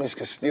my homies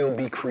can still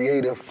be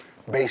creative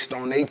based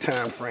on their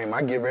time frame.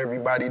 I give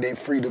everybody their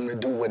freedom to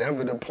do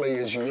whatever the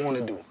players you want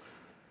to do.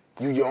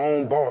 You your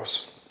own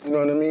boss, you know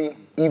what I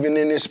mean? Even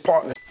in this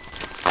partner.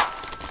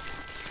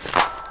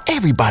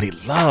 Everybody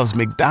loves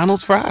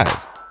McDonald's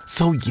fries.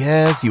 So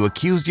yes, you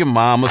accused your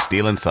mom of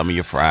stealing some of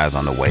your fries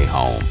on the way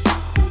home.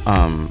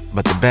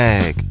 But the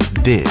bag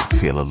did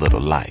feel a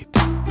little light.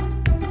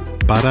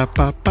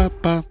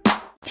 Ba-da-ba-ba-ba.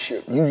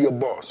 Shit, you your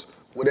boss.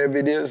 Whatever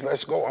it is,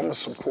 let's go. I'm gonna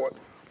support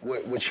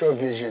what your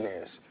vision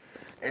is.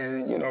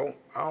 And you know,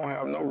 I don't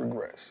have no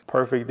regrets.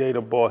 Perfect day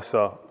to boss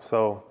up.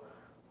 So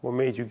what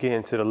made you get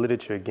into the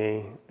literature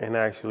game and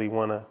actually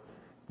wanna,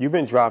 you've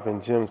been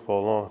dropping gems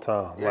for a long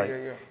time.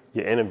 Yeah.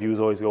 Your interviews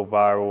always go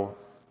viral,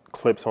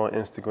 clips on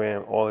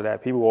Instagram, all of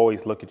that. People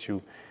always look at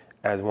you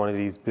as one of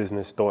these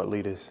business thought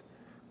leaders.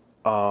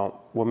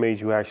 What made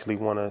you actually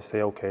wanna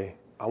say, okay,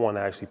 I want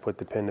to actually put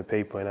the pen to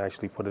paper and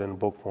actually put it in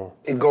book form?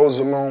 It goes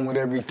along with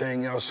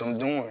everything else I'm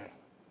doing.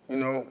 You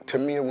know, to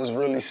me it was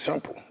really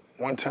simple.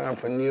 One time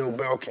for Neil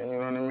Belkin, you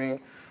know what I mean?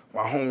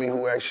 My homie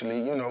who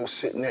actually, you know,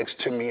 sit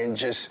next to me and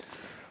just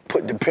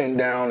put the pen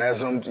down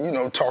as I'm, you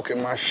know, talking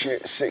my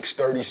shit,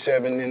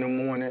 6:37 in the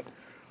morning.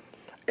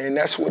 And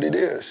that's what it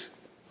is.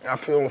 I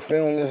feel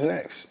film is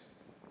next.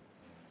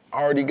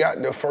 I already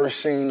got the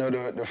first scene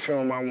of the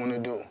film I want to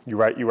do. You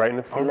writing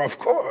the film? Of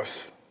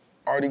course.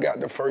 Already got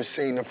the first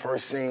scene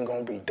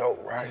gonna be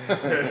dope, right?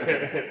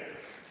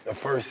 The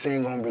first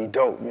scene gonna be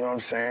dope, you know what I'm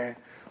saying?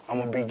 I'm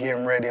gonna be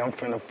getting ready, I'm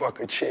finna fuck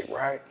a chick,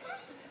 right?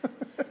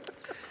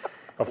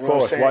 Of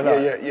course, why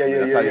not? That's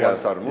how you gotta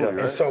start a movie,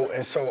 right?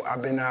 And so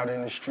I've been out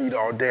in the street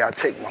all day, I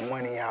take my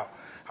money out,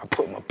 I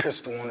put my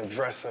pistol on the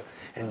dresser,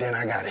 and then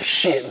I got a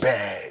shit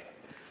bag.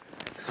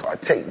 So I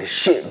take the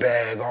shit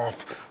bag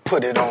off,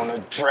 put it on the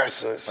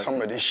dresser,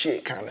 some of the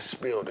shit kind of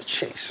spilled the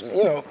chicks,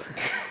 you know.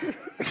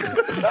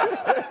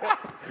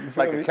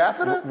 Like a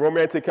catheter?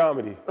 Romantic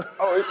comedy.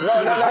 Oh,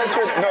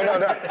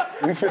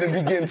 no. We finna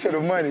be getting to the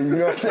money, you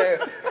know what I'm saying?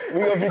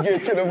 We gonna be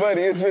getting to the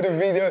money.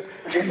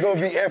 It's gonna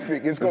be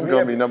epic. It's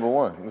gonna be number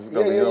one. This is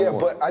gonna be number one.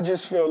 But I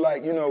just feel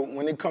like, you know,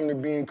 when it comes to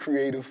being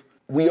creative,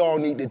 we all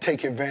need to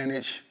take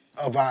advantage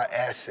of our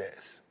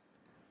assets.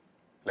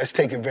 Let's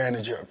take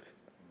advantage of it.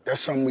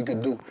 That's something we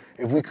could do.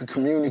 If we could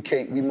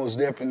communicate, we most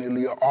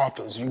definitely are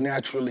authors. You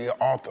naturally are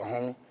author,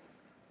 homie.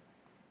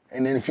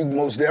 And then if you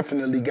most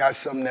definitely got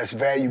something that's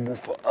valuable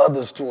for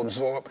others to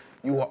absorb,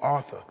 you are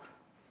author.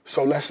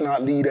 So let's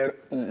not leave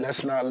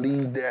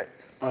that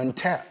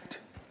untapped.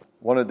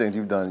 One of the things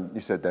you've done,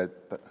 you said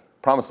that the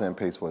Promised Land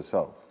pays for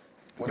itself.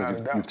 Without a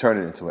doubt. You've turned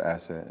it into an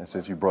asset. And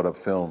since you brought up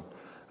film,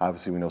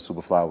 obviously we know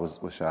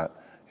Superfly was shot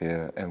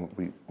here, and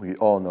we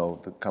all know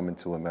that Coming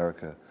to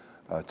America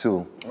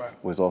 2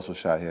 was also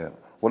shot here.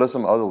 What are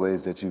some other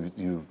ways that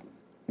you've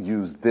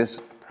used this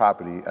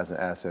property as an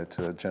asset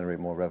to generate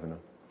more revenue?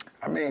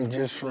 I mean,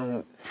 just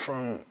from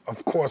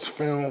of course,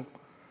 film,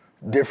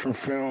 different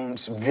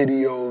films,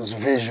 videos,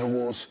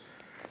 visuals,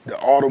 the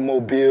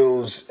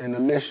automobiles, and the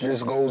list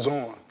just goes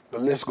on. The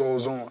list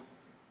goes on.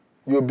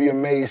 You'll be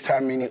amazed how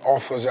many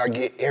offers I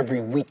get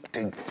every week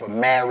for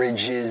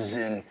marriages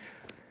and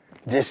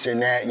this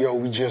and that. Yo,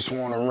 we just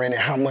want to rent it.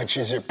 How much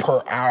is it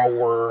per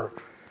hour?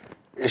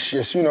 It's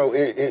just, you know,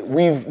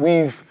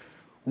 we've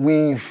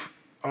you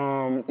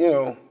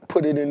know,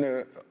 put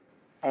it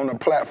on a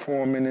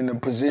platform and in a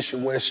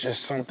position where it's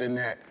just something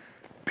that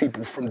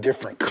people from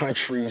different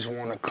countries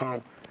want to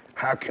come.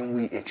 How can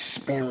we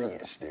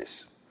experience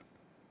this?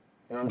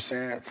 You know what I'm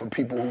saying? For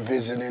people who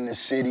visit in the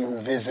city, who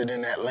visit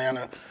in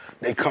Atlanta,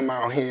 they come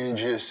out here and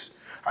just,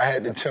 I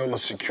had to tell the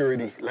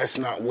security, let's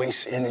not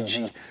waste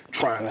energy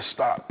trying to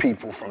stop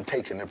people from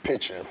taking a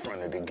picture in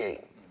front of the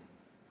gate.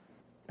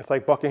 It's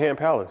like Buckingham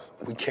Palace.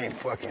 We can't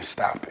fucking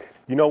stop it.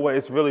 You know what?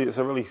 It's a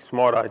really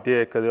smart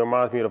idea, because it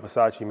reminds me of the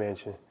Versace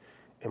mansion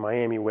in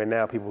Miami, where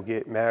now people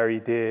get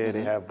married there,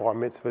 they have bar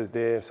mitzvahs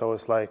there. So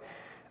it's like,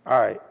 all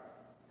right,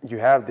 you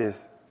have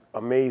this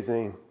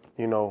amazing,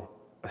 you know,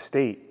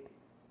 estate,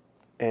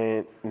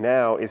 and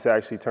now it's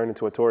actually turned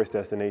into a tourist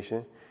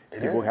destination.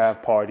 People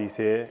have parties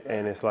here,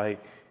 and it's like,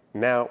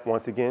 now,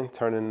 once again,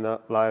 turning the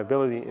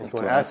liability into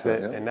an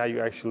asset, and now you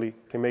actually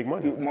can make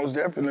money. Most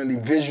definitely.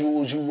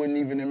 Visuals you wouldn't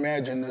even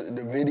imagine.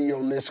 The video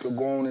list could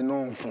go on and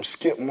on. From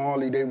Skip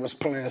Marley, they was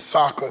playing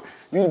soccer.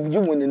 You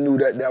wouldn't have knew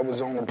that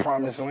was on the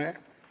Promised Land.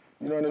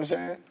 You know what I'm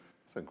saying?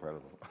 It's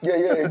incredible. Yeah,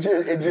 it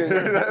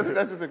just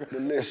That's just incredible. the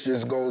list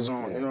just goes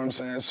on, you know what I'm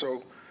saying?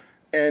 So,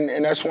 and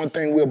that's one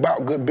thing we're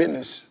about, good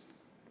business.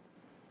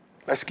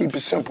 Let's keep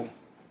it simple.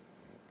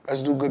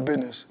 Let's do good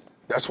business.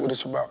 That's what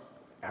it's about.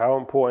 How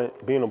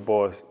important being a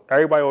boss?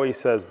 Everybody always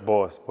says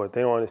boss, but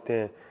they don't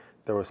understand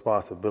the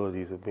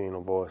responsibilities of being a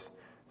boss.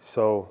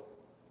 So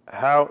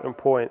how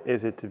important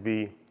is it to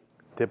be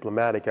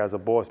diplomatic as a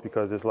boss?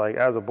 Because it's like,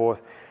 as a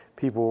boss,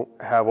 people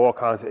have all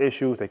kinds of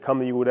issues. They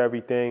come to you with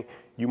everything.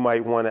 You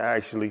might want to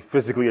actually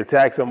physically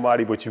attack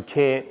somebody, but you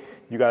can't.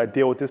 You got to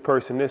deal with this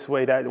person this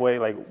way, that way.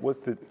 Like, what's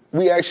the...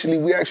 We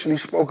actually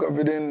spoke of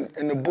it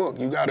in the book.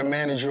 You got to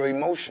manage your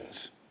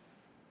emotions.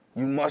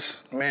 You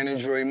must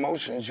manage your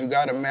emotions. You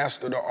got to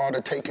master the art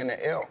of taking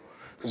the L.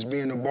 Because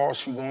being a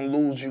boss, you're going to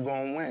lose, you're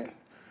going to win.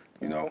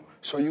 You know?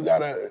 So you got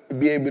to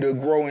be able to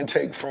grow and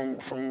take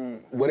from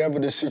whatever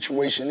the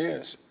situation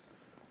is,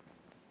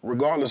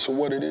 regardless of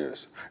what it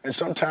is. And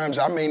sometimes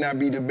I may not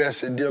be the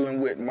best at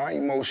dealing with my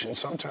emotions.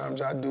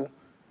 Sometimes I do.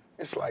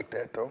 It's like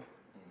that, though.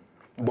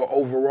 But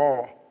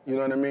overall, you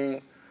know what I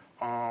mean?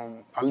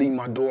 I leave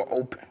my door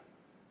open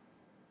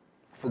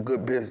for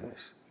good business.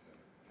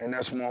 And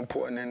that's more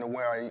important than the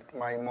way I eat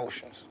my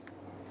emotions.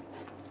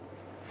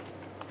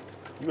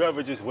 You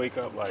ever just wake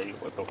up like,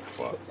 what the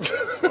fuck?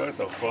 What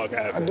the fuck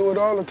happened? I do it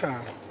all the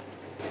time.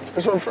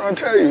 That's what I'm trying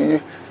to tell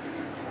you.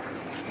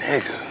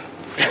 Nigga.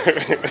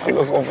 I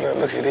look over there,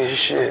 look at this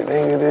shit.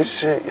 Nigga, this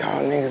shit,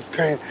 y'all niggas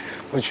crazy.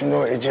 But you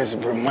know, it just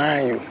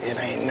remind you,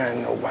 it ain't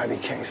nothing nobody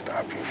can't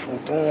stop you from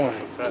doing.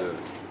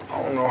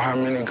 I don't know how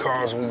many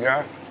cars we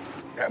got.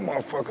 That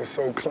motherfucker's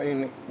so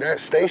clean. That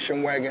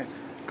station wagon,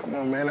 come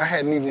on, man, I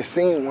hadn't even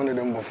seen one of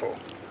them before.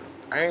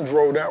 I ain't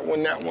drove that one,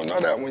 or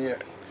that one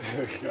yet.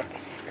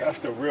 That's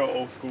the real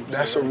old school.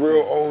 That's a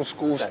real old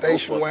school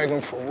station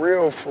wagon for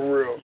real, for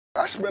real.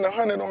 I spend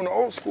 $100 on the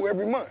old school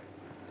every month.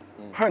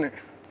 100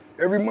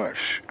 every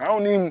month.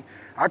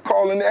 I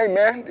call in, hey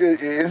man,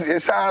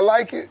 it's how I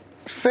like it,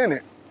 send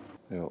it.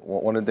 You know,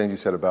 one of the things you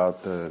said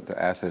about the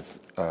assets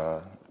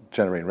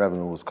generating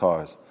revenue was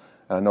cars.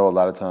 And I know a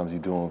lot of times you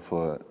do them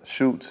for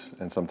shoots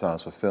and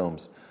sometimes for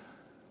films.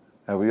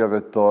 Have you ever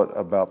thought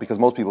about, because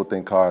most people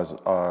think cars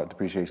are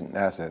depreciation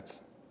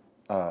assets,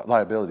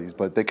 liabilities,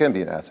 but they can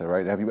be an asset,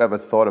 right? Have you ever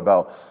thought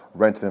about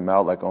renting them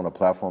out, like on a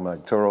platform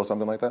like Turo or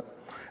something like that?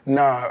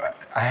 No,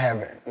 I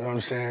haven't. You know what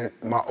I'm saying?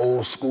 My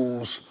old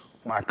schools,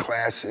 my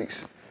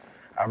classics,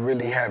 I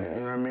really haven't, you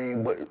know what I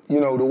mean? But,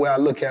 you know, the way I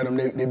look at them,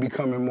 they're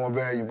becoming more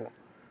valuable.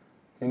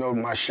 You know,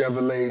 my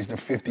Chevrolets, the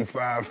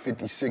 55,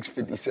 56,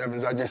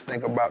 57s, I just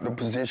think about the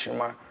position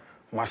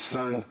my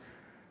son,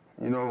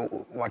 you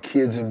know, my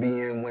kids will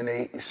be in when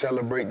they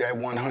celebrate that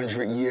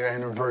 100-year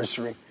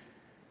anniversary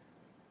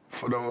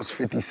for those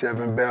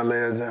 57 Bel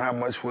Airs, and how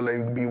much will they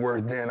be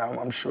worth then?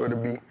 I'm sure to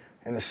be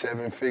in the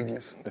 7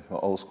 figures.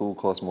 Old school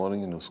costs more than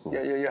your new school.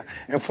 Yeah.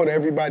 And for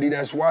everybody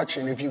that's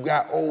watching, if you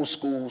got old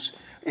schools,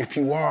 if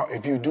you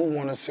do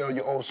want to sell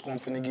your old school, I'm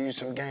finna give you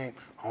some game.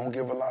 I don't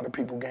give a lot of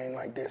people game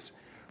like this.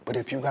 But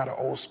if you got an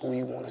old school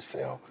you want to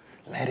sell,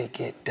 let it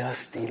get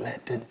dusty,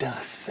 let the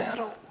dust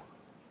settle.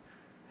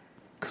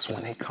 Because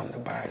when they come to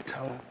buy it,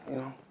 tell them, you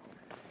know,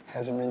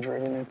 hasn't been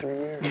driven in 3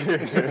 years.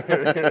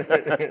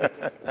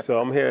 So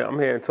I'm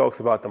hearing talks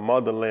about the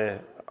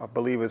motherland. I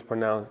believe it's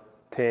pronounced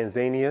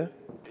Tanzania.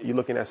 You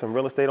looking at some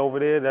real estate over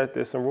there?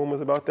 There's some rumors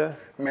about that?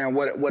 Man,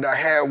 what I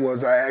had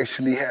was I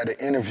actually had an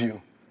interview,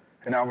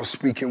 and I was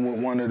speaking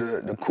with one of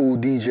the cool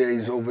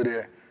DJs over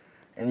there.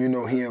 And, you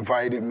know, he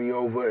invited me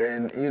over,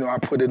 and, you know, I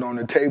put it on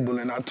the table,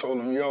 and I told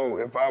him, yo,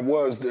 if I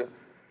was to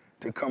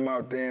come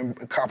out there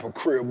and cop a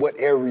crib, what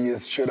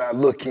areas should I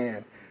look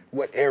in?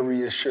 What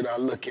areas should I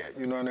look at?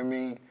 You know what I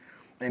mean?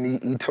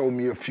 And he told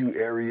me a few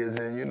areas,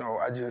 and, you know,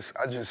 I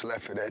just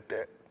left it at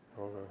that.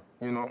 Okay.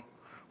 You know?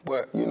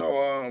 But, you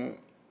know,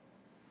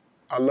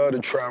 I love to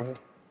travel.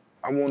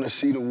 I want to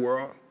see the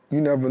world. You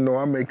never know,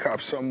 I may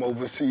cop something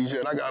overseas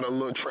yet. I got a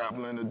little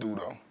traveling to do,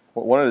 though.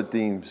 Well, one of the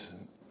themes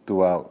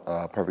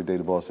throughout Perfect Day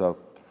to Boss Up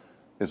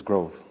is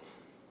growth.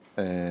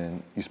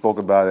 And you spoke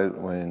about it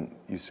when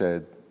you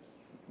said,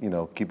 you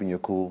know, keeping your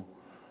cool.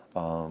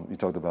 You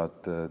talked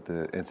about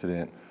the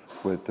incident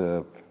with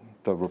the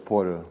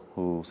reporter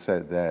who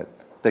said that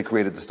they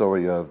created the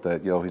story of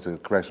that, yo, he's a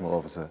correctional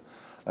officer,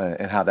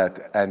 and how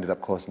that ended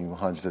up costing you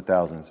hundreds of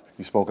thousands.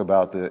 You spoke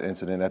about the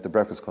incident at the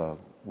Breakfast Club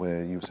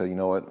where you said, you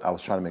know what, I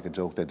was trying to make a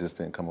joke that just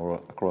didn't come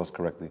across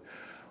correctly.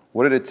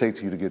 What did it take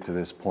to you to get to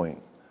this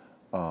point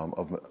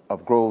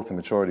of growth and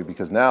maturity?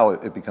 Because now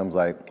it becomes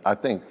like, I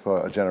think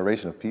for a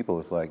generation of people,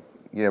 it's like,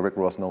 yeah, Rick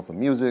Ross known for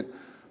music,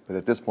 but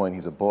at this point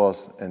he's a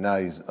boss, and now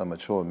he's a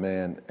mature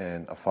man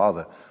and a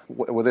father.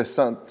 Were there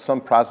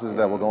some processes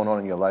that were going on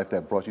in your life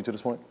that brought you to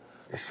this point?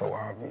 It's so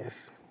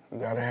obvious. You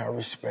gotta have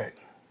respect.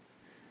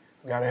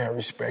 You gotta have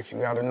respect. You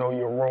gotta know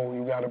your role.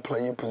 You gotta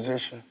play your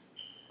position.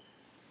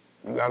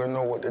 You gotta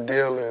know what the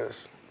deal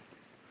is.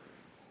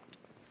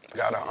 You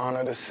gotta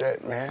honor the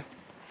set, man.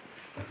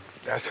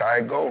 That's how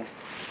it go.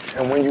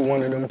 And when you're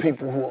one of them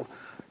people who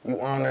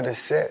you honor the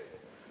set,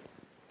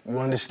 you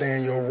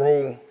understand your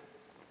role,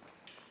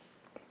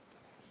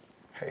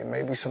 hey,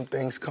 maybe some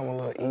things come a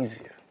little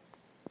easier.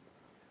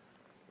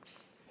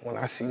 When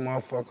I see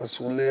motherfuckers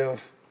who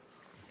live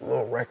a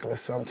little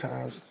reckless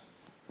sometimes,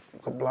 you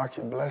could block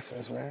your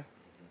blessings, man.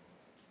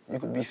 You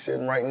could be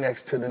sitting right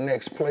next to the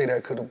next play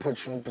that could have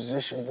put you in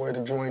position, boy,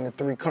 to join the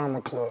 3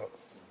 Comma Club.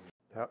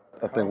 Yep.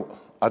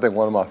 I think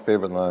one of my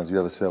favorite lines you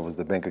ever said was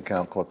the bank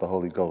account called the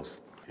Holy Ghost.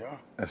 Yeah.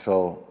 And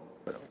so,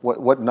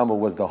 what number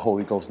was the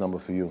Holy Ghost number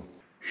for you?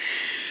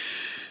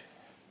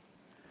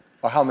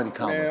 Or how many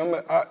commas?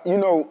 Man, you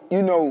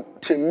know,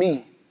 to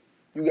me,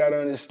 you gotta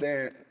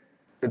understand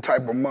the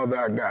type of mother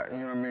I got. You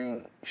know what I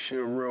mean? She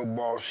a real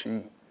boss.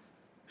 She,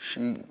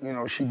 you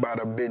know, she about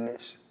her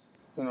business.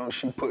 You know,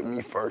 she put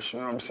me first. You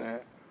know what I'm saying?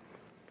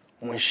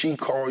 When she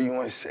call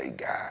you and say,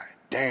 "God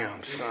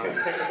damn, son,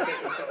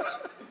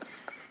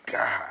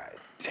 God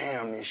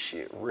damn, this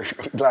shit real,"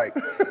 like,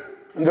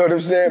 you know what I'm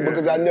saying?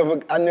 Because I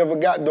never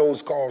got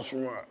those calls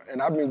from her,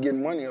 and I've been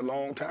getting money a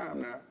long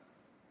time now.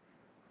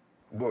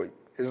 But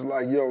it's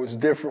like, yo, it's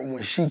different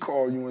when she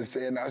call you and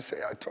say, and I say,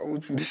 I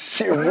told you this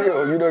shit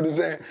real, you know what I'm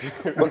saying?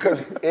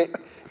 Because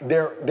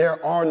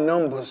there are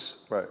numbers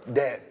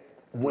that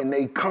when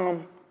they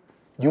come,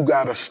 you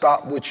gotta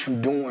stop what you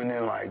doing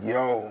and like,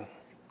 yo.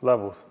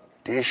 Levels.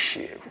 This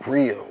shit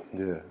real.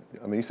 Yeah,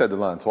 I mean, you said the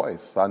line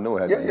twice, so I know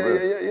it had to be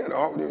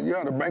real.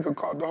 Yeah, the banker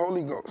called the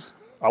Holy Ghost.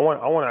 I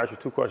want to ask you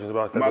 2 questions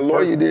about that. My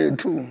lawyer did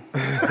too.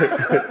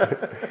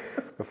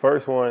 The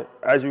first one,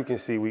 as you can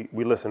see, we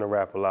listen to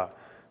rap a lot.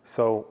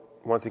 So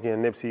once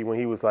again, Nipsey, when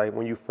he was like,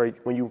 when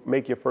you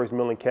make your first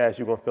million cash,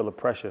 you're gonna feel the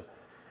pressure.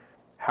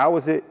 How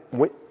was it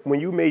when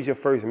you made your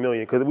first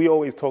million? Because we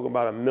always talk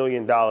about $1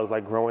 million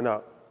like growing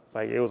up,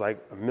 like it was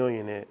like $1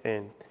 million,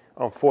 and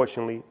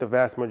unfortunately, the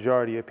vast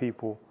majority of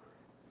people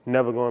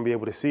never gonna be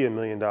able to see $1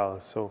 million.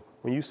 So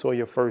when you saw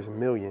your first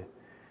million,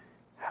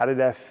 how did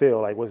that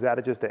feel? Like, was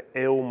that just an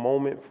ill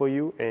moment for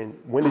you? And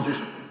when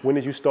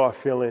did you start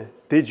feeling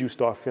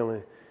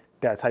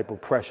that type of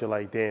pressure?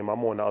 Like, damn,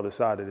 I'm on the other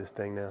side of this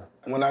thing now.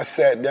 When I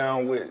sat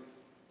down with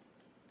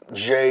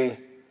Jay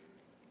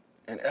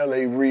and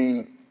L.A.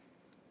 Reid,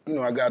 you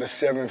know, I got a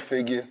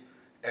 7-figure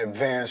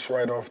advance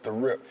right off the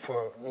rip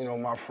for, you know,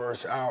 my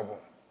first album.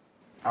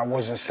 I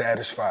wasn't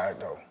satisfied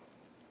though.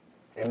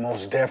 And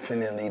most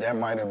definitely, that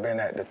might have been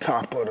at the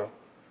top of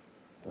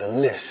the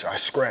list. I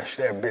scratched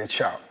that bitch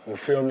out, you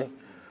feel me?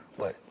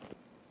 But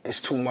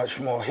it's too much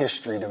more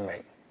history to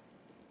make.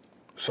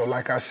 So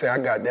like I said,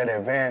 I got that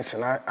advance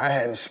and I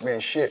hadn't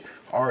spent shit.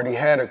 I already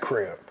had a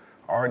crib.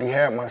 I already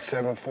had my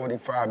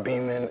 745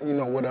 Beamer, you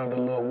know, what other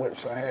little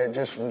whips I had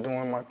just from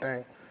doing my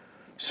thing.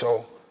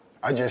 So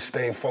I just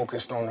stayed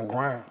focused on the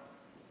grind.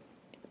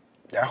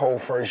 That whole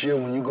first year,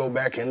 when you go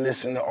back and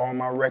listen to all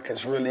my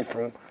records really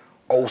from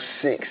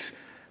 06,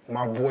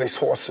 my voice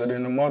hoarser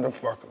than a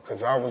motherfucker,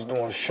 because I was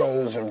doing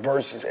shows and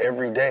verses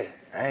every day.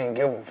 I ain't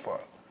give a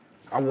fuck.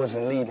 I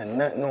wasn't leaving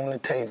nothing on the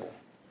table,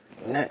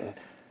 nothing.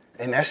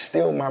 And that's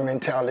still my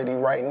mentality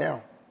right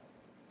now.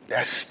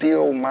 That's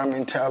still my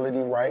mentality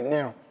right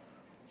now.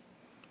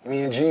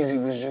 Me and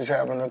Jeezy was just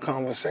having a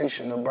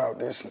conversation about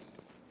this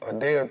a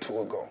day or two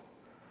ago.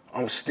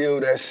 I'm still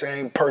that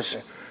same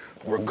person,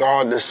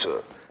 regardless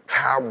of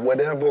how,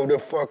 whatever the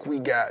fuck we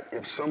got.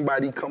 If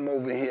somebody come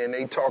over here and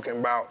they talking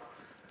about,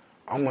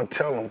 I'm gonna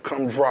tell them,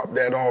 come drop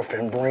that off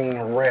and bring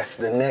the rest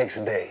the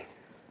next day.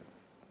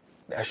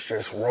 That's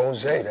just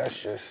rose,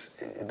 that's just,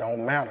 it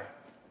don't matter.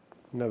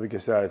 Never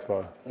get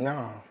satisfied.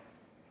 Nah.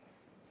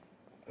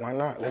 Why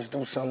not? Let's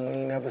do something we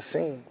ain't never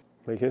seen.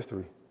 Make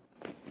history.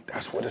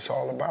 That's what it's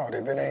all about.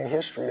 If it ain't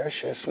history, that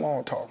shit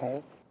small talk,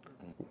 homie.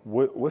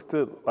 What's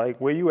the,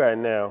 like, where you at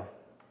now?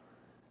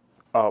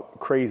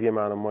 Crazy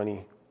amount of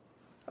money.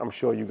 I'm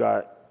sure you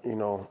got, you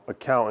know,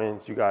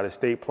 accountants, you got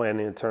estate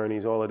planning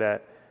attorneys, all of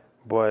that.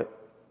 But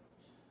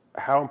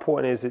how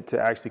important is it to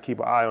actually keep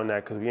an eye on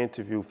that? Because we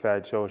interviewed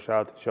Fat Joe,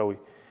 shout out to Joey.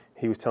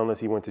 He was telling us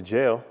he went to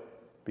jail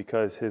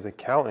because his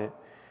accountant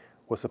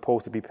was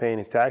supposed to be paying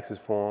his taxes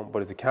for him, but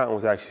his accountant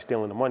was actually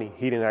stealing the money.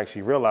 He didn't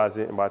actually realize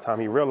it, and by the time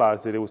he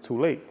realized it, it was too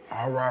late.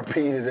 R.I.P.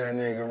 to that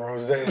nigga,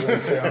 Rose.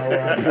 Let's say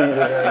R.I.P. to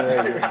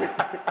that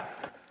nigga.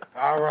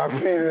 R.I.P.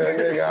 to that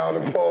nigga. I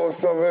would have pulled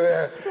some of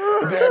that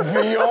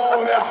VO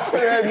out for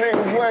that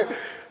nigga play.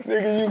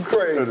 Nigga, you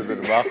crazy. Could have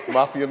been a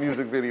Mafia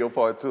music video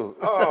part 2.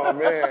 Oh,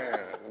 man.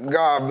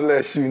 God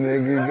bless you,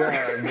 nigga.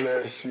 God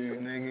bless you,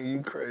 nigga. You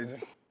crazy.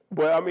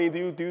 But I mean,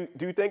 do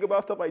you think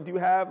about stuff like, do you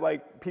have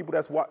like people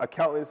that's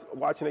accountants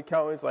watching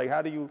accountants? Like,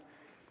 how do you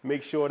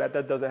make sure that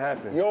that doesn't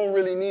happen? You don't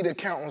really need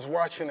accountants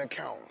watching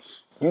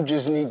accountants. You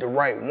just need the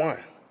right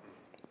one.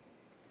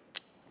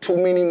 Too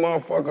many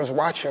motherfuckers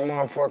watching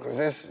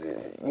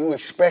motherfuckers. You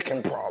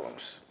expecting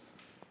problems.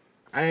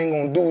 I ain't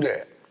gonna do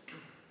that.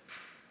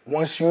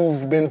 Once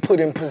you've been put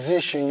in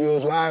position, you're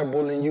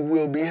liable and you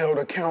will be held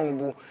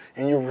accountable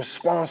and you're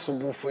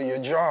responsible for your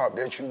job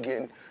that you're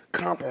getting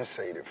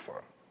compensated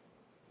for.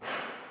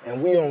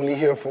 And we only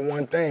here for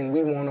one thing.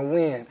 We want to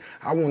win.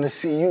 I want to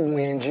see you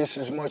win just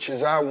as much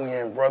as I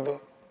win, brother.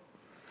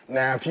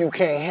 Now, if you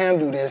can't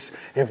handle this,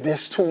 if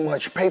there's too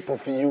much paper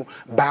for you,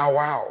 bow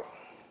out.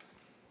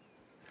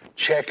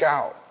 Check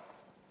out.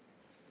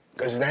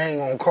 Because they ain't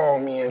gonna call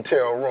me and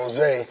tell Rose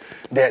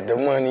that the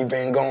money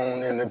been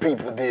gone and the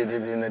people did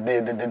it and the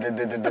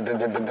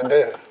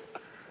did.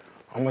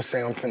 I'm gonna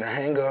say I'm finna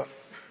hang up.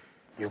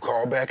 You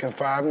call back in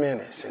 5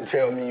 minutes and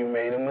tell me you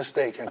made a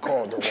mistake and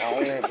called the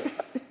wrong nigga.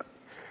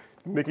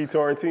 Mickey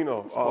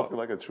Tarantino. Spoken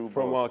like a true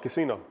from boss.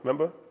 Casino,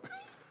 remember?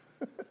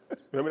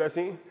 Remember that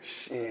scene?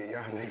 Shit,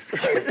 y'all niggas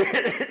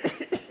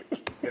crazy.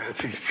 Y'all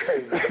niggas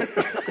crazy. Y'all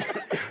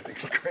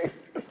niggas crazy.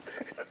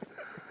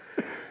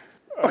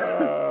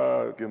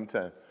 Give him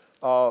 10.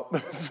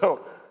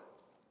 So,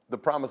 the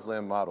promised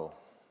land model,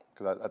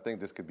 because I think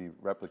this could be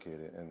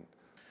replicated, and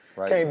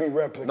right? Can't be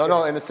replicated.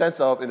 No. In the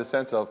sense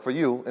of, for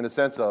you, in the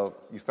sense of,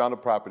 you found a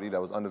property that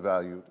was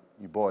undervalued,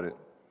 you bought it,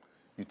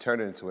 you turned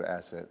it into an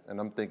asset, and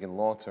I'm thinking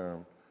long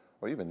term,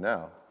 or even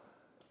now,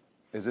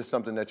 is this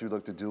something that you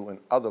look to do in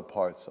other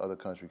parts of the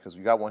country? Because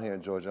you got one here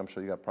in Georgia, I'm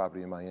sure you got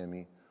property in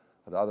Miami.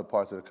 Are there other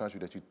parts of the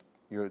country that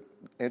you're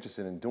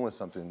interested in doing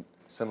something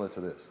similar to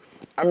this?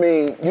 I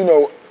mean,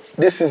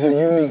 this is a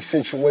unique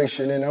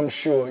situation, and I'm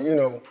sure,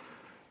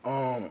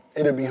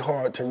 it'll be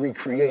hard to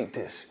recreate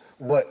this.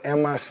 But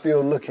am I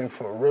still looking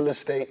for real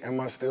estate? Am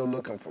I still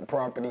looking for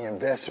property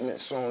investment,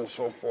 so on and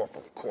so forth?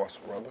 Of course,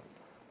 brother.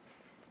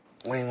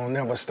 We ain't gonna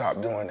never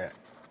stop doing that.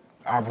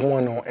 I've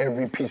won on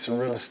every piece of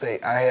real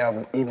estate I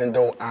have, even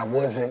though I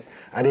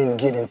didn't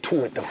get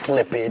into it to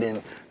flip it,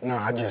 and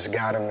I just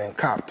got them and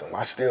copped them.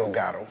 I still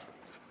got them.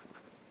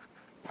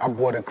 I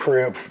bought a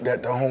crib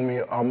that the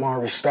homie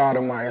Amari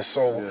Stoudemire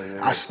sold. Yeah.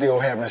 I still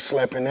haven't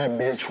slept in that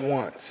bitch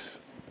once.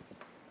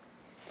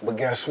 But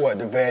guess what?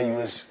 The value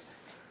is,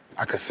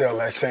 I could sell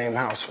that same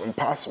house for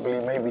possibly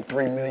maybe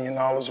 $3 million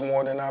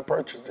more than I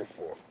purchased it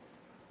for.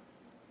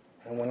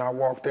 And when I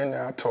walked in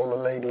there, I told the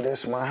lady,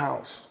 this is my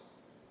house.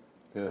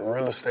 Yeah. The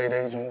real estate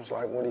agent was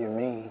like, what do you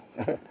mean?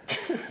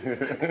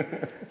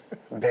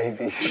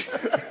 Baby,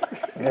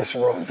 this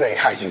Rose,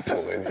 how you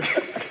doing?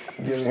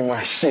 Give me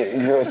my shit,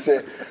 you know what I'm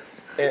saying?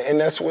 And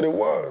that's what it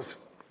was.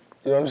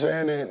 You know what I'm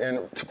saying?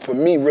 And for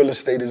me, real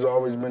estate has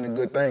always been a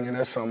good thing, and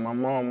that's something my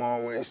mom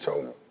always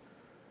told me.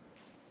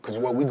 Because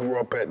what we grew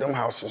up at, them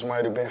houses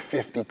might have been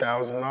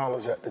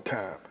 $50,000 at the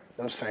time.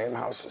 Them same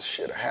houses,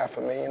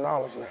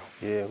 $500,000 now.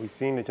 Yeah, we've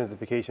seen the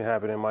gentrification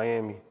happen in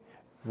Miami.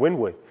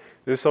 Wynwood.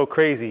 It was so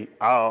crazy.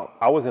 I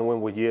was in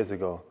Wynwood years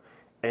ago,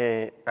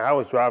 and I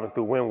was driving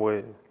through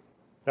Wynwood.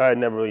 I had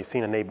never really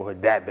seen a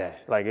neighborhood that bad.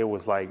 It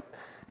was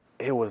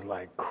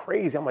like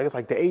crazy. I'm like, it's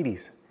like the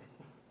 80s.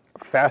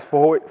 Fast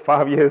forward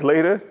 5 years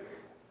later,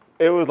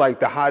 it was like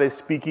the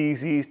hottest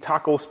speakeasies,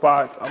 taco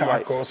spots.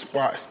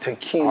 Spots,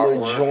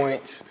 tequila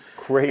joints,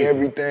 crazy.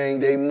 Everything.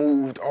 They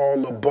moved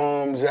all the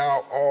bums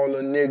out, all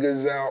the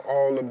niggas out,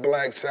 all the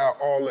blacks out,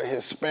 all the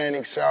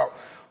Hispanics out,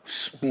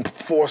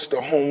 forced the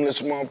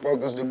homeless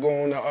motherfuckers to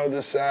go on the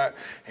other side,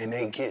 and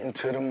they getting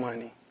to the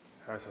money.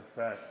 That's a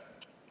fact.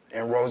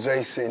 And Rose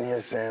sitting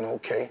here saying,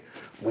 okay,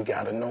 we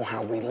gotta know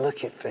how we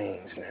look at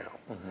things now.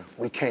 Mm-hmm.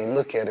 We can't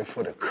look at it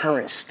for the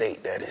current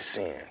state that it's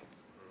in.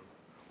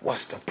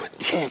 What's the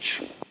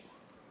potential?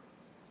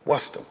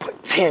 What's the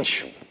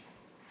potential?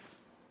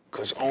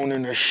 Because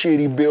owning a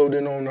shitty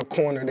building on the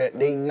corner that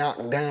they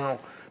knocked down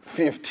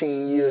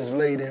 15 years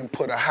later and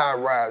put a high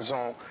rise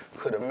on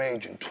could have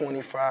made you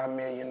 $25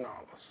 million.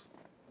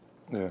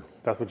 Yeah.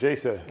 That's what Jay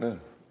said. Yeah.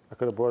 I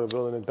could have bought a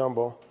building in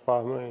Dumbo,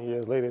 $5 million.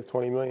 Years later, it's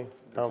 $20 million.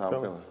 That's how I'm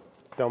feeling.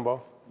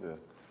 Dumbo. Yeah,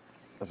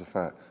 that's a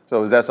fact.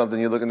 So is that something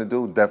you're looking to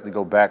do? Definitely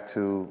go back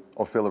to,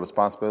 or feel a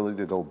responsibility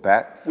to go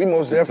back? We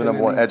most definitely,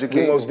 more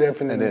educate, we most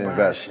definitely and then buying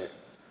invest. shit.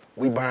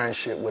 We buying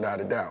shit without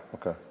a doubt.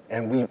 Okay.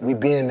 And we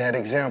being that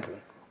example.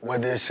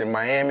 Whether it's in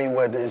Miami,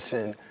 whether it's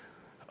in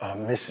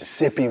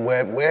Mississippi,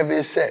 wherever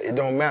it's at, it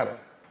don't matter.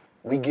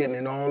 We getting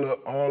in all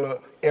the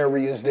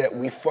areas that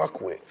we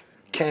fuck with.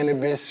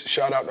 Cannabis,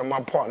 shout out to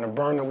my partner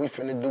Burner, we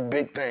finna do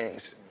big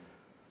things.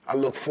 I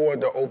look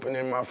forward to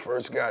opening my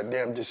first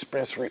goddamn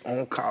dispensary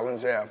on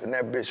Collins Ave, and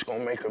that bitch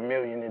gonna make $1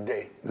 million a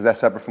day. Is that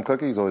separate from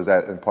Cookies, or is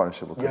that in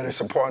partnership with Cookies? Yeah, that's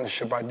a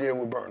partnership I did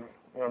with Burner. You know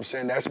what I'm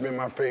saying? That's been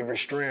my favorite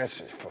strand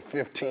for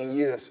 15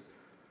 years.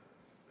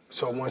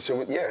 So once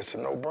it's a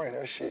no-brainer.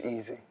 That shit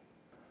easy.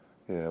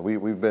 Yeah,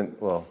 we've been,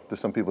 there's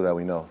some people that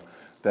we know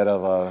that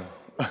have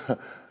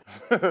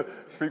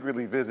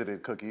frequently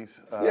visited Cookies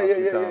a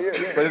few times.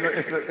 Yeah. But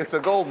it's a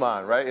gold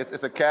mine, right?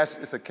 It's a cash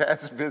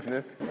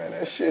business. Man,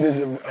 that shit is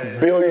a $1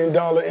 billion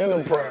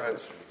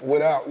enterprise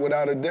without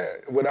a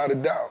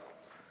doubt.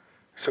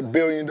 It's a $1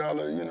 billion,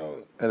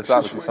 And it's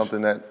obviously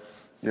something that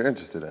you're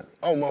interested in.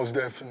 Oh, most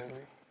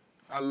definitely.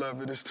 I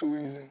love it. It's too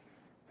easy.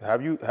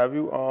 Have you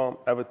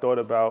ever thought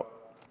about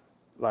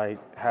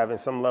having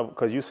some level,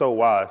 because you're so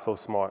wise, so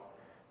smart,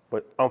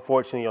 but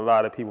unfortunately a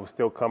lot of people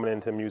still coming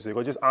into music,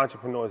 or just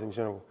entrepreneurs in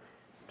general,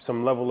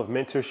 some level of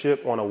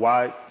mentorship on a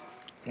wide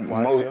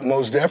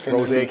most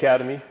definitely. Rose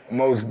Academy?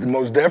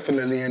 Most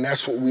definitely, and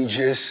that's what we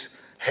just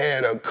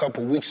had a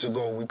couple weeks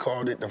ago. We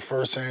called it the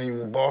first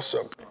annual Boss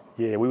Up.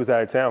 Yeah, we was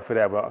out of town for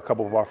that, but a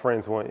couple of our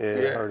friends went.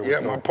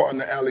 My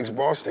partner Alex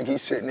Bostic,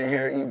 he's sitting in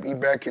here.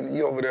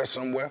 He over there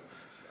somewhere,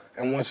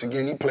 and once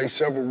again he plays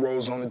several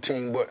roles on the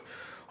team. But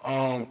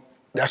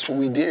That's what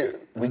we did.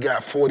 We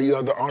got 40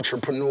 other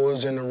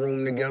entrepreneurs in the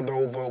room together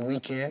over a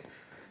weekend,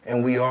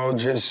 and we all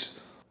just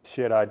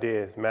shared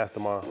ideas,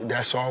 mastermind.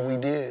 That's all we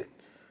did.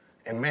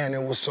 And man,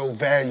 it was so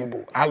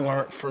valuable. I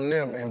learned from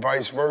them and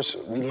vice versa.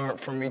 We learned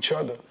from each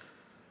other.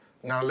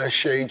 Now let's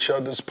share each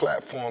other's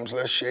platforms.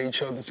 Let's share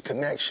each other's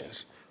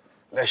connections.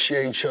 Let's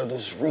share each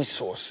other's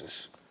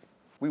resources.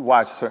 We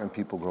watched certain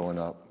people growing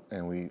up,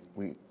 and we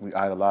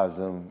idolized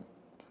them,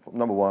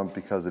 number one,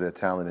 because of their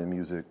talent in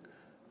music,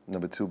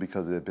 number two,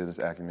 because of their business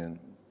acumen.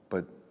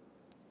 But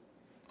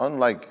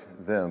unlike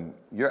them,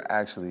 you're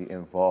actually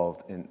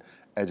involved in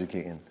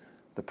educating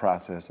the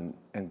process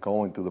and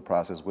going through the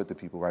process with the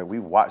people, right? We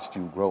watched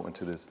you grow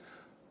into this.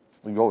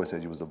 We always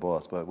said you was the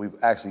boss, but we've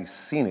actually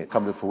seen it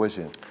come to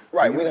fruition.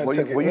 Right,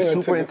 Were you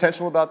super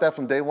intentional about that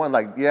from day one?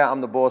 Like, yeah, I'm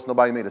the boss,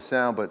 nobody made a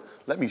sound, but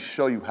let me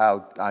show you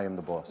how I am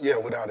the boss. Yeah,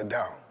 without a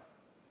doubt.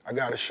 I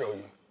gotta show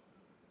you.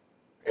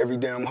 Every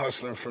day I'm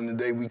hustling from the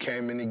day we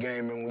came in the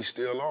game, and we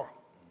still are.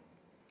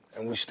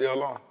 And we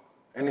still are.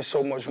 And there's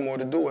so much more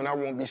to do, and I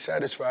won't be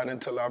satisfied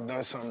until I've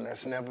done something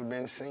that's never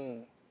been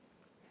seen.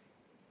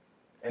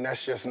 And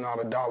that's just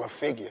not a dollar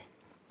figure.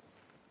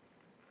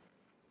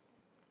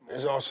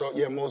 There's also,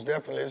 yeah, most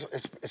definitely,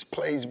 it's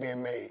plays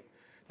being made.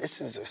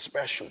 This is a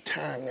special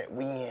time that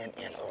we in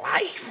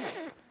life.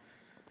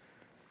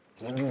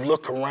 When you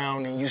look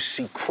around and you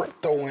see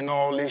crypto and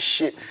all this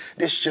shit,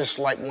 this just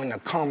like when the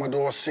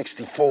Commodore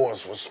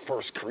 64s was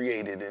first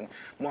created and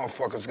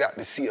motherfuckers got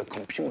to see a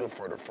computer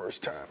for the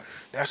first time.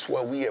 That's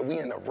where we at. We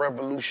in a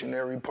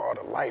revolutionary part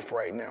of life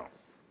right now.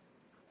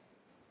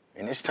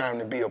 And it's time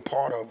to be a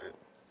part of it.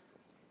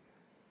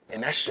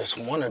 And that's just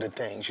one of the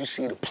things. You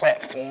see the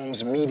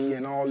platforms, media,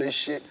 and all this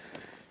shit.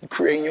 You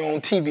create your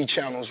own TV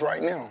channels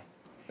right now.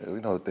 Yeah,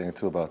 we know a thing or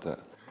two about that.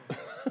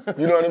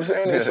 You know what I'm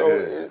saying? Yeah,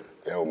 So,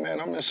 yo,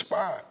 man, I'm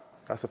inspired.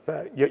 That's a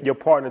fact. Your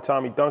partner,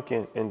 Tommy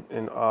Duncan,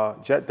 in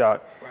Jet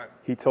Doc, Right.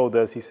 he told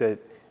us, he said,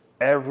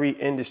 every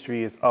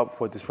industry is up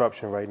for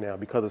disruption right now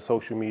because of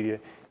social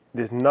media.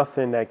 There's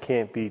nothing that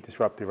can't be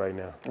disrupted right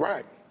now.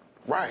 Right.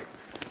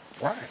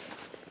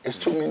 It's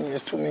too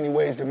many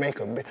ways to make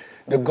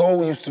the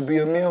goal used to be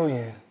 $1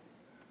 million.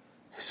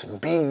 It's a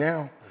B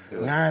now.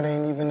 Yeah. Now it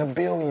ain't even $1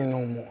 billion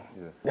no more.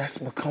 Yeah. That's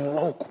become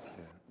local.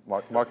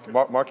 Yeah.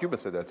 Mark Cuban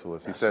said that to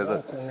us. That's he says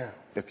that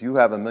if you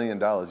have $1 million,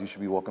 you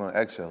should be walking on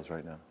eggshells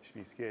right now. You should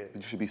be scared.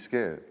 You should be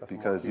scared. That's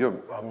because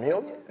 $1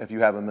 million? If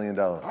you have $1 million.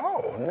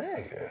 Oh,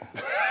 nigga.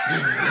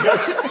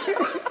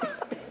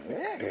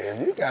 Nigga,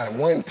 if you got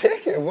one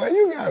ticket, boy,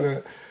 you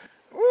gotta.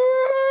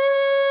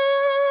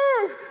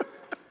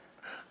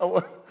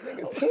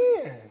 Nigga,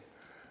 10.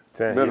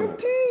 10. Minimum.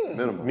 15.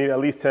 Minimum. Need at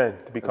least 10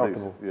 to be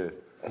comfortable. Yeah.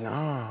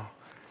 Nah,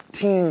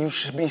 10, you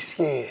should be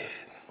scared.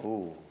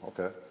 Ooh,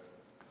 okay.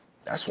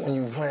 That's when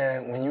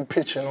you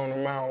pitching on the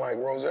mound like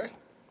Rose.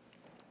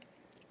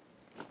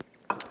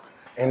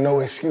 And no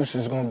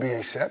excuses gonna be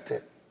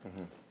accepted.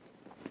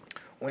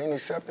 Mm-hmm. We ain't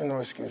accepting no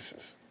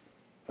excuses.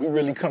 We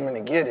really coming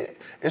to get it.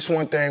 It's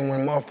one thing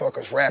when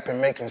motherfuckers rapping,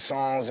 making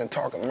songs and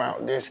talking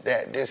about this,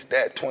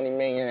 that, 20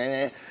 million, and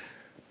then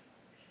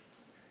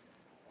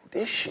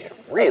this shit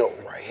real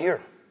right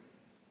here.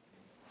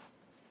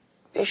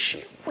 This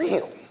shit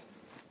real.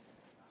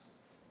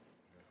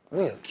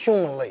 We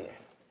accumulating.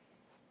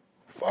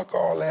 Fuck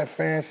all that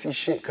fancy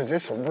shit, because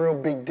it's a real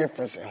big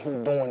difference in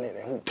who doing it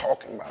and who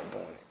talking about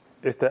doing it.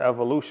 It's the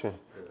evolution.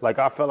 Like,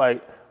 I feel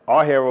like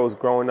our heroes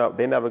growing up,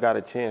 they never got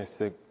a chance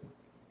to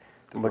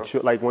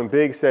mature. Like, when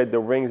Big said the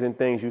rings and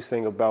things you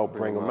sing about,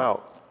 bring them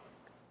out.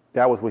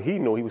 That was what he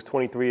knew. He was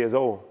 23 years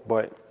old.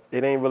 But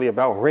it ain't really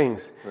about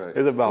rings. Right.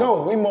 It's about...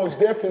 No, we most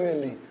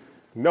definitely...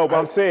 No, but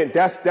I'm saying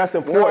that's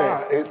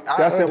important. No,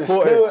 that's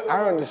important.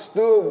 I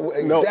understood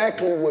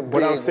exactly what Big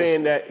But I'm was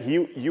saying that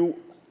you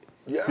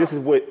this is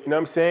what, you know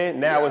what I'm saying?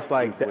 Now it's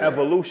like the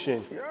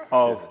evolution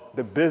of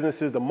the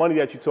businesses, the money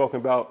that you're talking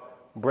about,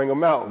 bring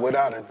them out.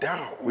 Without a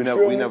doubt. We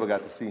never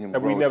got to see him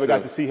grow. We never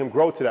got to see him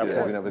grow to that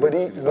point.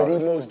 But he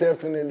most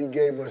definitely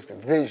gave us the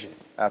vision.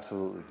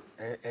 Absolutely.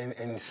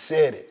 And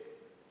said it.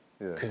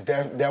 Because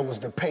that was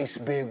the pace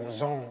Big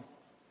was on.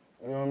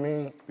 You know what I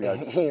mean? And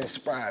he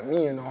inspired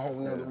me in a whole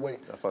nother way.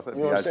 That's what I said.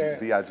 You know what I'm saying?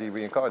 B.I.G.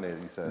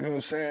 reincarnated, you said. You know what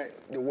I'm saying?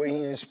 The way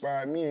he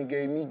inspired me and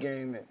gave me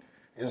game,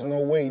 there's no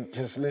way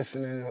just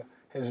listening to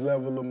his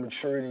level of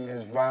maturity,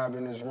 his vibe,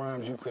 and his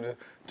rhymes, you could have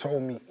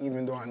told me,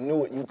 even though I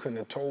knew it, you couldn't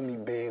have told me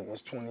Big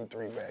was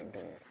 23 back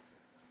then.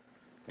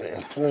 The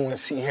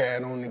influence he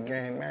had on the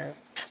game, man,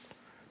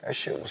 that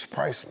shit was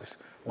priceless.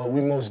 But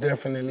we most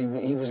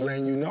definitely, he was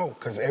letting you know,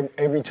 because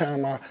every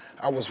time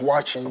I was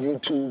watching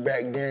YouTube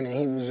back then and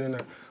he was in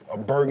a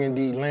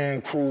burgundy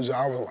Land Cruiser,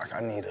 I was like, I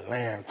need a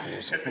Land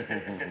Cruiser.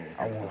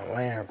 I want a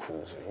Land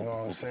Cruiser, you know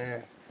what I'm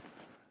saying?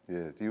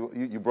 Yeah,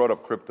 you brought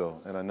up crypto,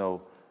 and I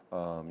know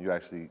you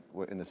actually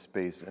were in the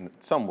space, and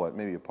somewhat,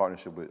 maybe a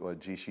partnership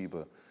with G Shiba.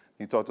 Can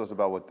you talk to us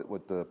about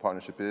what the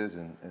partnership is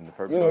and the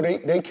purpose? You know,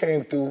 they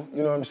came through,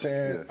 you know what I'm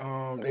saying?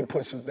 Yeah. They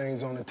put some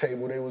things on the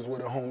table. They was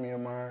with a homie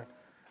of mine.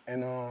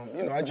 And,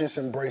 you know, I just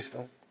embraced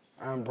them.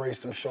 I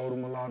embraced them, showed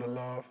them a lot of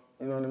love,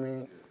 you know what I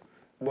mean?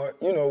 But,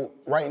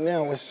 right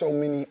now it's so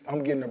many,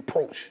 I'm getting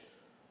approached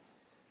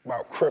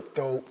about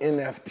crypto,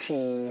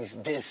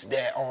 NFTs, this,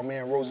 that. Oh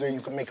man, Rose, you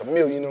can make $1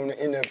 million on the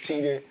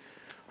NFT there.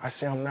 I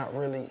say, I'm not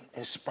really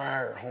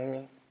inspired,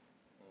 homie.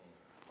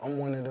 I'm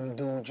one of them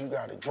dudes, you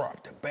gotta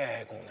drop the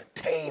bag on the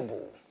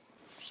table.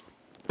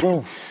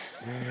 Poof.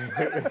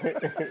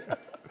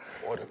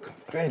 Or the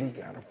confetti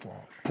gotta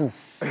fall. Poof.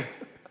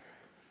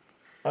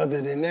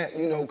 Other than that,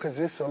 cause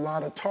it's a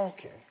lot of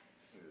talking.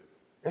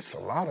 It's a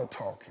lot of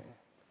talking.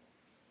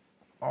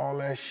 All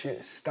that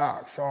shit,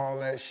 stocks, all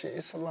that shit,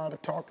 it's a lot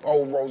of talk.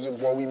 Oh, Rosa,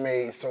 boy, we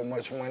made so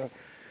much money.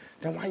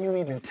 Then why you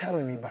even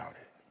telling me about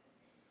it?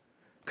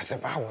 Because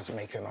if I was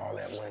making all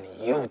that money,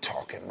 you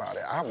talking about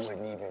it, I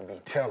wouldn't even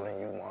be telling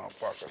you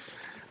motherfuckers.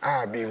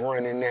 I'd be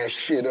running that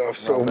shit up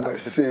so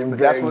much.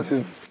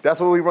 That's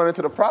where we run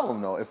into the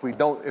problem, though. If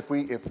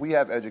we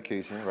have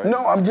education, right?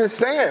 No, I'm just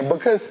saying,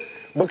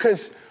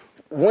 because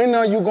when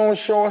are you gonna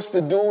show us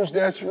the dudes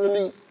that's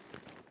really,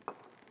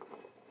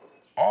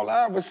 all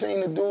I ever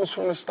seen the dudes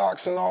from the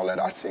stocks and all that,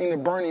 I seen the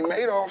Bernie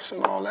Madoffs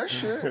and all that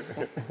shit.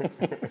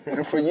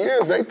 And for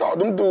years, they thought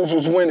them dudes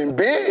was winning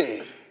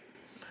big.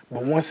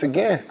 But once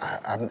again,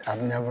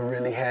 I've never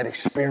really had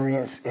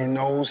experience in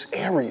those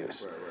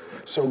areas.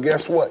 So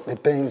guess what? The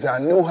things I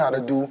knew how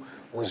to do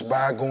was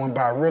going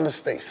by real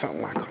estate,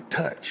 something I could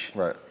touch.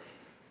 Right.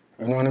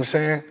 You know what I'm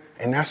saying?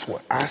 And that's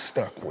what I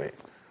stuck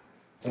with.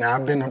 Now,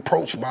 I've been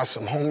approached by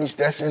some homies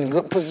that's in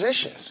good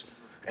positions.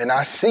 And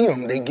I see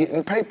them, they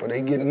getting paper,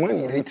 they getting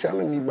money. They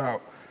telling me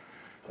about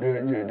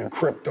the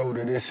crypto,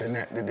 to this and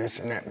that, to this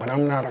and that. But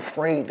I'm not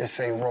afraid to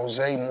say Rose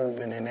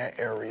moving in that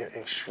area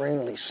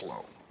extremely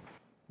slow.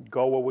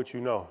 Go with what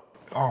you know.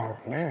 Oh,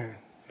 man,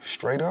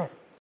 straight up.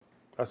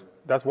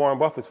 That's Warren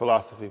Buffett's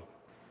philosophy.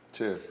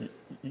 Cheers.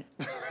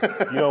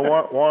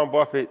 Warren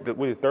Buffett,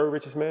 was the third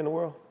richest man in the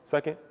world?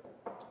 Second?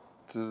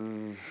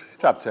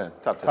 Top 10.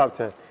 Top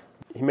 10.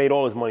 He made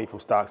all his money from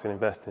stocks and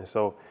investing.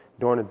 So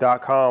during the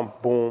dot-com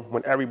boom,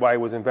 when everybody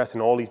was investing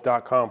in all these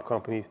dot-com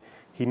companies,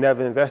 he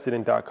never invested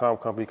in dot-com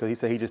companies because he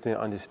said he just didn't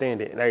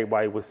understand it. And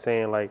everybody was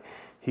saying, like,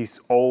 he's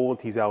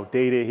old, he's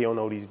outdated, he don't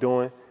know what he's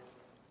doing.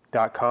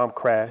 Dot-com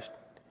crashed.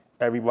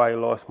 Everybody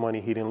lost money.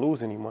 He didn't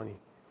lose any money.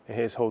 And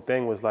his whole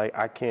thing was like,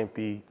 I can't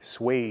be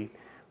swayed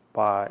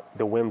by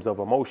the whims of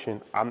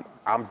emotion.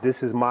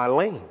 This is my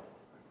lane.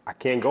 I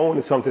can't go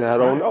into something that I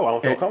don't know. I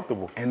don't feel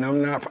comfortable. And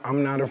I'm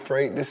not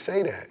afraid to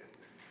say that.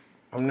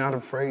 I'm not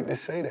afraid to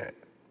say that.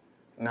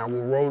 Now,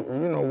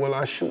 will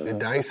I shoot the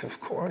dice? Of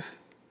course.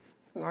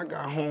 I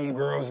got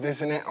homegirls,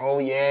 this and that. Oh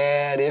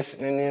yeah, this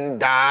and then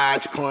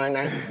Dodge coin.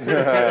 Oh,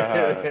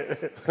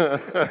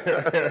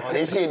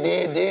 this shit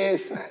did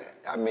this.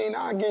 I mean,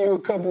 I'll give you a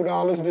couple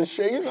dollars to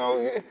share,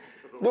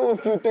 do a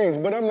few things.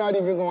 But I'm not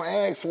even gonna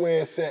ask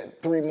where it's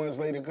at 3 months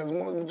later, because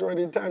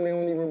majority of the time they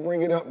don't even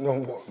bring it up no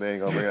more. They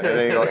ain't gonna bring it up.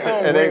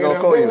 They ain't gonna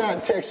call you. They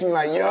not text you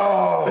like,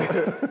 yo,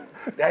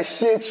 that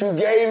shit you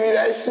gave me,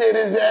 that shit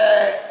is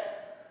at.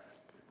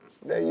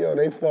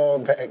 They fall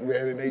back,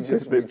 man, and they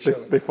just be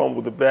chilling. They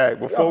fumbled the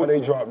bag. They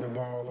dropped the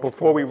ball.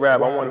 Before we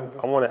wrap,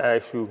 I want to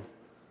ask you,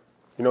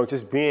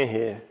 just being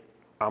here,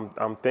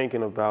 I'm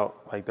thinking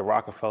about like the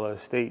Rockefeller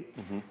estate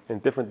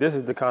and different. This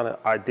is the kind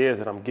of ideas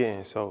that I'm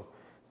getting. So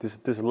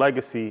this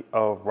legacy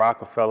of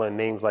Rockefeller and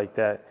names like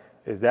that,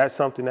 is that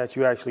something that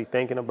you're actually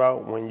thinking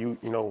about when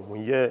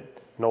when you're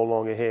no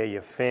longer here,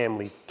 your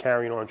family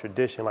carrying on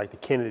tradition like the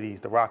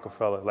Kennedys, the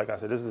Rockefeller? Like I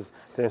said, this is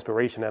the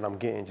inspiration that I'm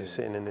getting just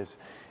sitting in this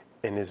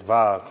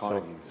vibe.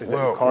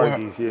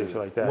 Carnegie's, shit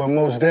like that. Well,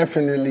 most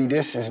definitely,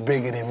 this is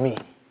bigger than me.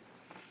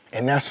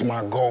 And that's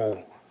my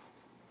goal,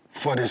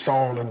 for this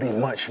all to be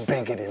much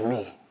bigger than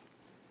me.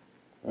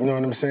 You know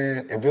what I'm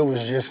saying? If it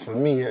was just for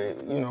me,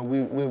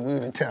 we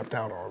would have tapped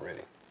out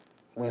already.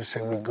 We'd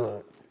say we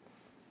good.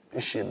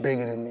 This shit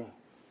bigger than me.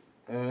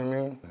 You know what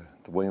I mean?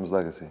 The Williams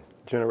legacy.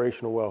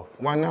 Generational wealth.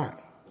 Why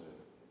not?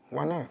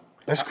 Why not?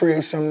 Let's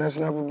create something that's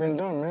never been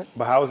done, man.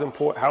 But how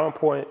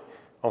important,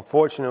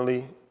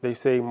 unfortunately, they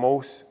say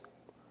most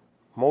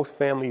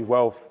family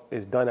wealth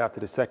is done after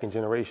the second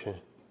generation.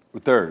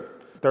 Third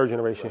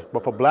generation.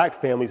 But for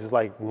black families, it's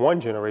like one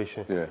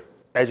generation. Yeah.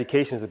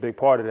 Education is a big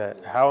part of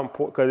that. How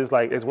important?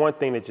 Because it's one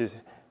thing to just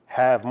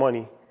have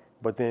money,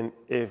 but then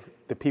if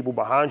the people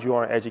behind you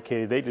aren't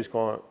educated, they just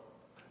gonna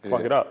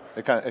fuck it up.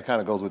 It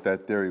kind of goes with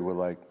that theory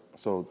where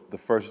so the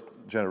first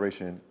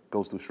generation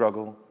goes through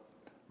struggle,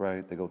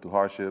 right? They go through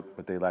hardship,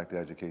 but they lack the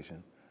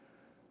education.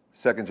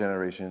 Second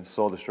generation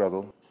saw the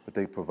struggle, but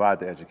they provide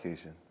the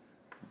education.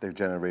 They've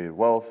generated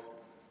wealth.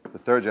 The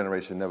third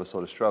generation never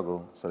saw the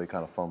struggle, so they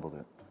kind of fumbled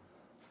it.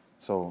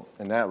 So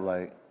in that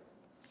light,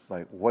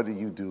 what do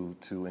you do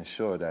to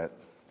ensure that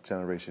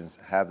generations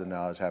have the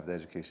knowledge, have the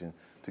education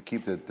to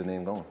keep the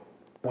name going?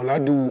 Well, I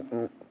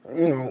do,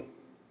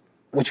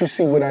 what you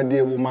see what I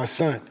did with my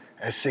son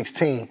at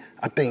 16,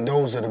 I think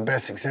those are the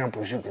best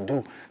examples you can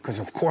do, because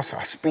of course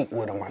I speak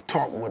with him, I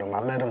talk with him, I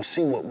let him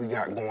see what we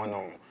got going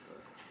on.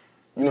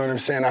 You know what I'm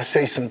saying? I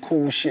say some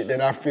cool shit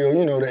that I feel,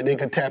 that they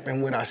could tap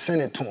in with. I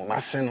send it to them. I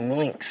send them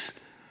links.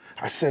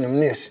 I send them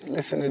this.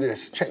 Listen to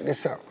this. Check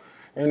this out.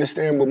 You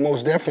understand? But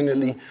most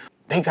definitely,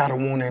 they gotta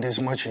want it as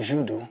much as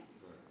you do.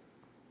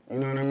 You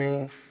know what I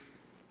mean?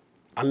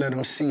 I let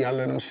them see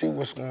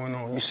what's going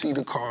on. You see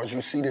the cars,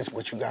 you see this,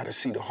 but you gotta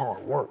see the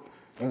hard work.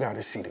 You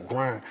gotta see the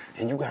grind,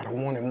 and you gotta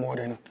want it more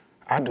than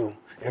I do.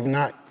 If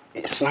not,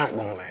 it's not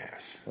gonna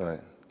last. Right.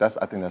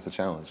 I think that's a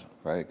challenge,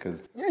 right?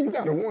 Because yeah, you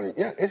gotta want it.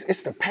 Yeah,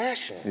 it's the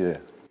passion. Yeah.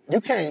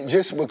 You can't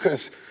just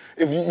because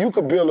if you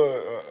could build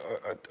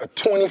a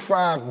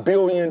 $25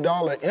 billion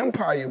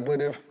empire,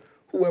 but if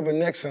whoever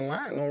next in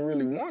line don't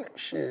really want it,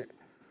 shit,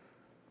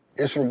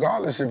 it's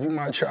regardless if you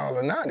my child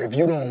or not. If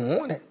you don't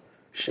want it,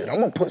 shit, I'm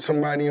gonna put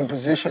somebody in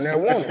position that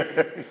want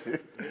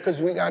it,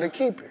 because we gotta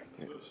keep it.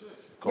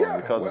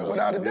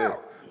 Without a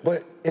doubt.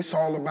 But it's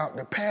all about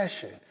the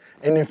passion.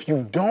 And if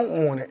you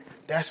don't want it,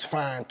 that's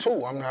fine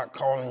too. I'm not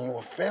calling you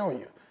a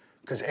failure,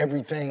 because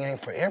everything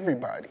ain't for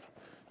everybody.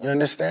 You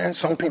understand?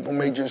 Some people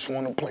may just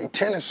want to play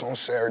tennis on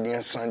Saturday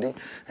and Sunday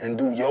and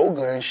do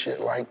yoga and shit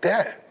like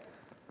that.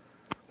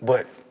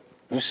 But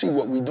you see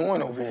what we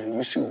doing over here.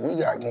 You see what we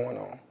got going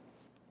on.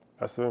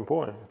 That's so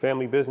important.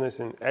 Family business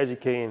and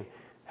educating,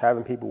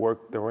 having people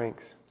work the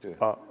ranks.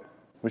 Yeah.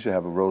 We should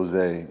have a rose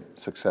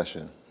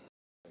succession.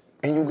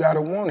 And you gotta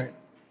want it.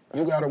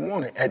 You gotta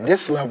want it. At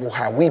this level,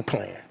 how we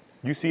playing.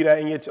 You see that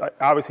in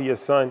obviously your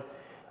son,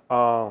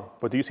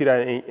 but do you see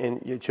that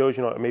in your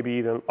children or maybe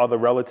even other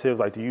relatives?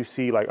 Like, do you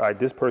see like, all right,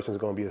 this person's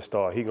gonna be a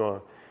star. He gonna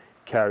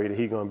carry it.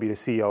 He gonna be the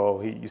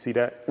CEO. You see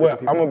that? Well,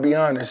 I'm gonna be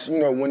honest. You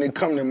know, when it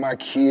come to my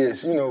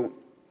kids, you know,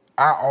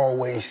 I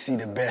always see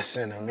the best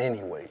in them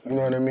anyway. You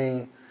know what I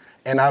mean?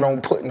 And I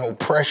don't put no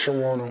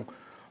pressure on them,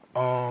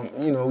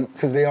 you know,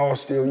 because they all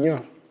still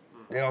young.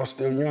 They all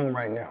still young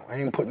right now. I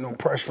ain't putting no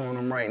pressure on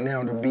them right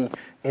now to be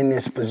in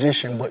this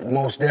position, but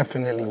most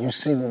definitely you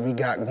see what we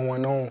got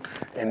going on,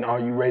 and are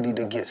you ready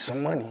to get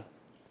some money?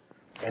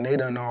 And they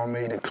done all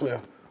made it clear,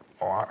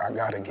 I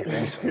gotta get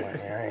me some money.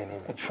 I ain't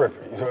even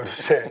tripping, you know what I'm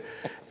saying?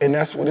 And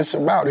that's what it's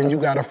about, and you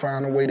gotta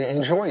find a way to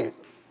enjoy it.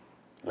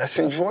 Let's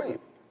enjoy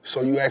it.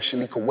 So you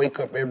actually could wake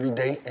up every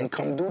day and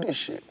come do this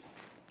shit.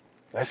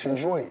 Let's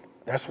enjoy it.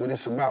 That's what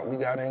it's about. We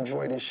gotta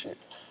enjoy this shit.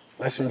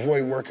 Let's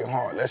enjoy working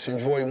hard. Let's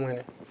enjoy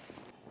winning.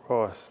 Of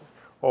course.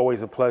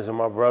 Always a pleasure,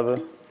 my brother.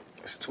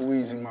 It's too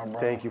easy, my brother.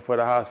 Thank you for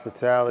the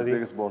hospitality. The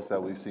biggest boss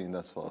that we've seen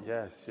thus far.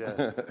 Yes.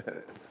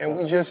 And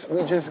we just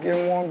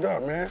getting warmed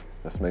up, man.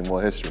 Let's make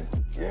more history.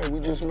 Yeah, we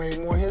just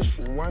made more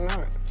history. Why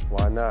not?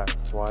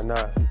 Why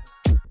not?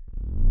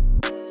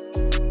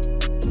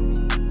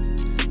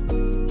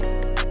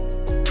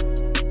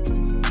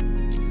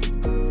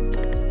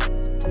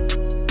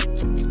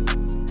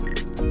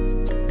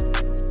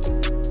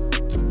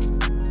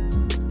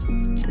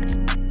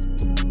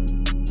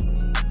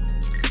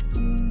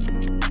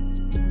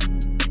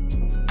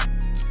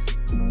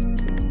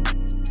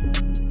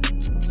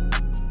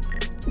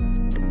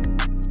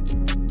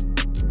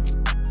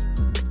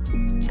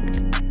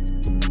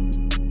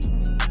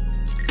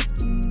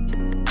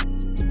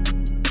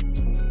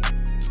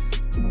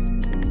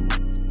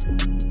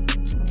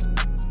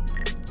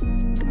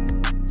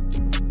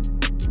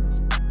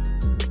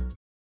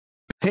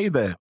 Hey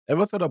there,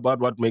 ever thought about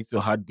what makes your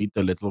heart beat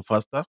a little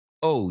faster?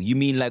 Oh, you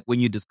mean like when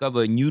you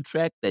discover a new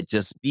track that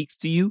just speaks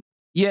to you?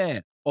 Yeah,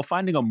 or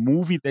finding a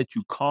movie that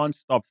you can't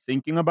stop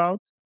thinking about?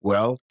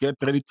 Well, get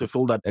ready to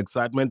feel that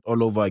excitement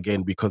all over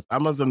again, because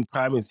Amazon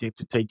Prime is here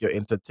to take your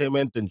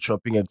entertainment and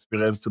shopping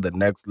experience to the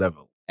next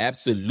level.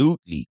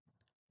 Absolutely.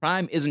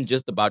 Prime isn't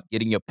just about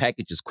getting your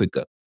packages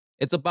quicker.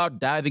 It's about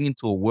diving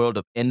into a world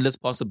of endless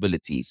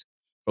possibilities,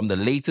 from the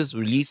latest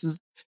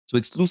releases to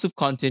exclusive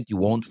content you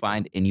won't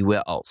find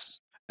anywhere else.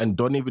 And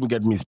don't even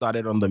get me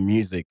started on the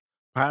music.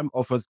 Prime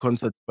offers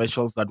concert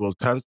specials that will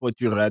transport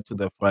you right to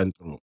the front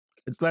row.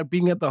 It's like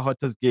being at the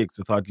hottest gigs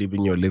without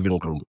leaving your living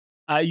room.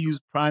 I use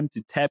Prime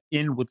to tap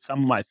in with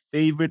some of my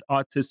favorite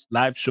artists'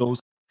 live shows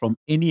from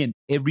any and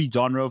every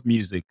genre of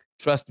music.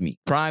 Trust me,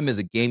 Prime is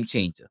a game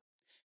changer.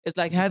 It's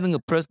like having a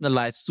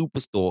personalized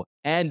superstore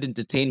and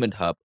entertainment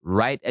hub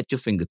right at your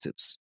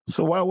fingertips.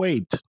 So why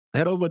wait?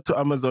 Head over to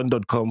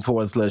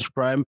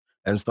amazon.com/Prime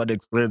and start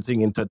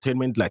experiencing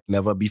entertainment like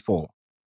never before.